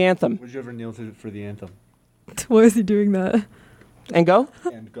kneel for the anthem Would you ever kneel for the anthem? Why is he doing that? and go?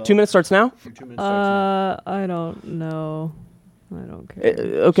 And go. 2 minutes starts now. 2 minutes starts I don't know. I don't Uh, care.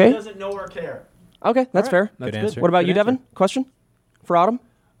 okay. doesn't know or care. Okay, that's fair. That's Good answer. What about Good you, answer. Devin? Question for Autumn?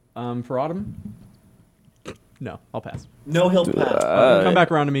 For Autumn? No, I'll pass. No, he'll pass. Come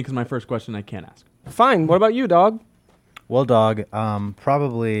back around to me because my first question I can't ask. Fine. What about you, dog? Well, dog,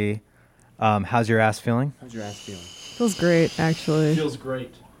 probably, how's your ass feeling? How's your ass feeling? Feels great, actually. Feels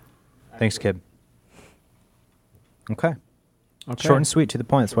great. Thanks, kid. Okay. Okay. Short and sweet, to the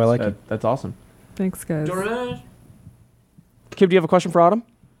point. That's why I like it. That's awesome. Thanks, guys. Kib, do you have a question for Autumn?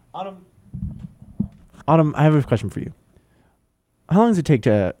 Autumn, I have a question for you. How long does it take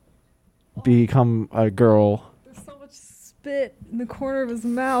to become a girl? There's so much spit in the corner of his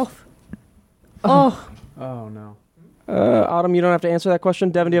mouth. Oh, Oh, no. Autumn, you don't have to answer that question.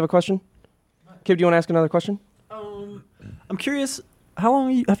 Devin, do you have a question? Kib, do you want to ask another question? I'm curious. How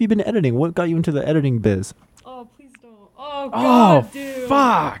long have you been editing? What got you into the editing biz? oh, please don't. Oh, God, dude.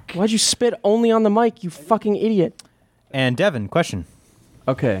 Fuck! Why'd you spit only on the mic, you fucking idiot? And Devin, question.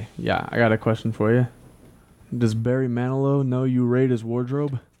 Okay, yeah, I got a question for you. Does Barry Manilow know you raid his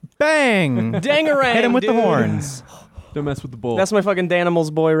wardrobe? Bang! Dangarang, Hit him with the dude. horns. Don't mess with the bull. That's my fucking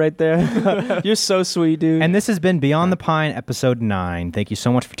Danimals boy right there. You're so sweet, dude. And this has been Beyond the Pine, episode 9. Thank you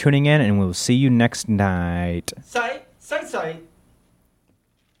so much for tuning in, and we'll see you next night. Sight.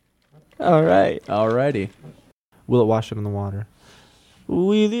 All right. Alrighty. Will it wash it in the water?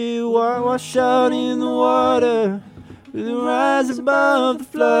 Will it wash out in the water? Will it rise above the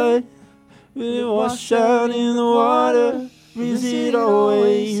flood? Will it wash out in the water? Is it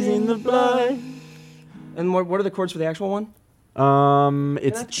always in the blood? And what are the chords for the actual one?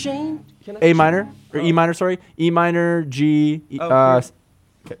 It's Can I change? Can I A minor or E minor. Sorry, E minor, G. Oh,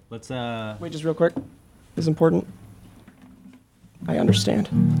 here. Let's, Wait, just real quick. This is important. I understand.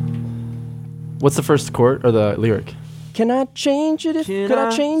 What's the first chord or the lyric? Can I change it? Could I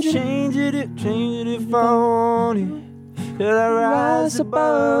change it? Change it, change it if I want it. Could I rise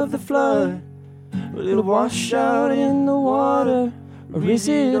above the flood? Will it wash out in the water? Or is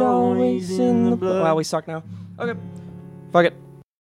it always in the blood? Wow, we suck now. Okay. Fuck it.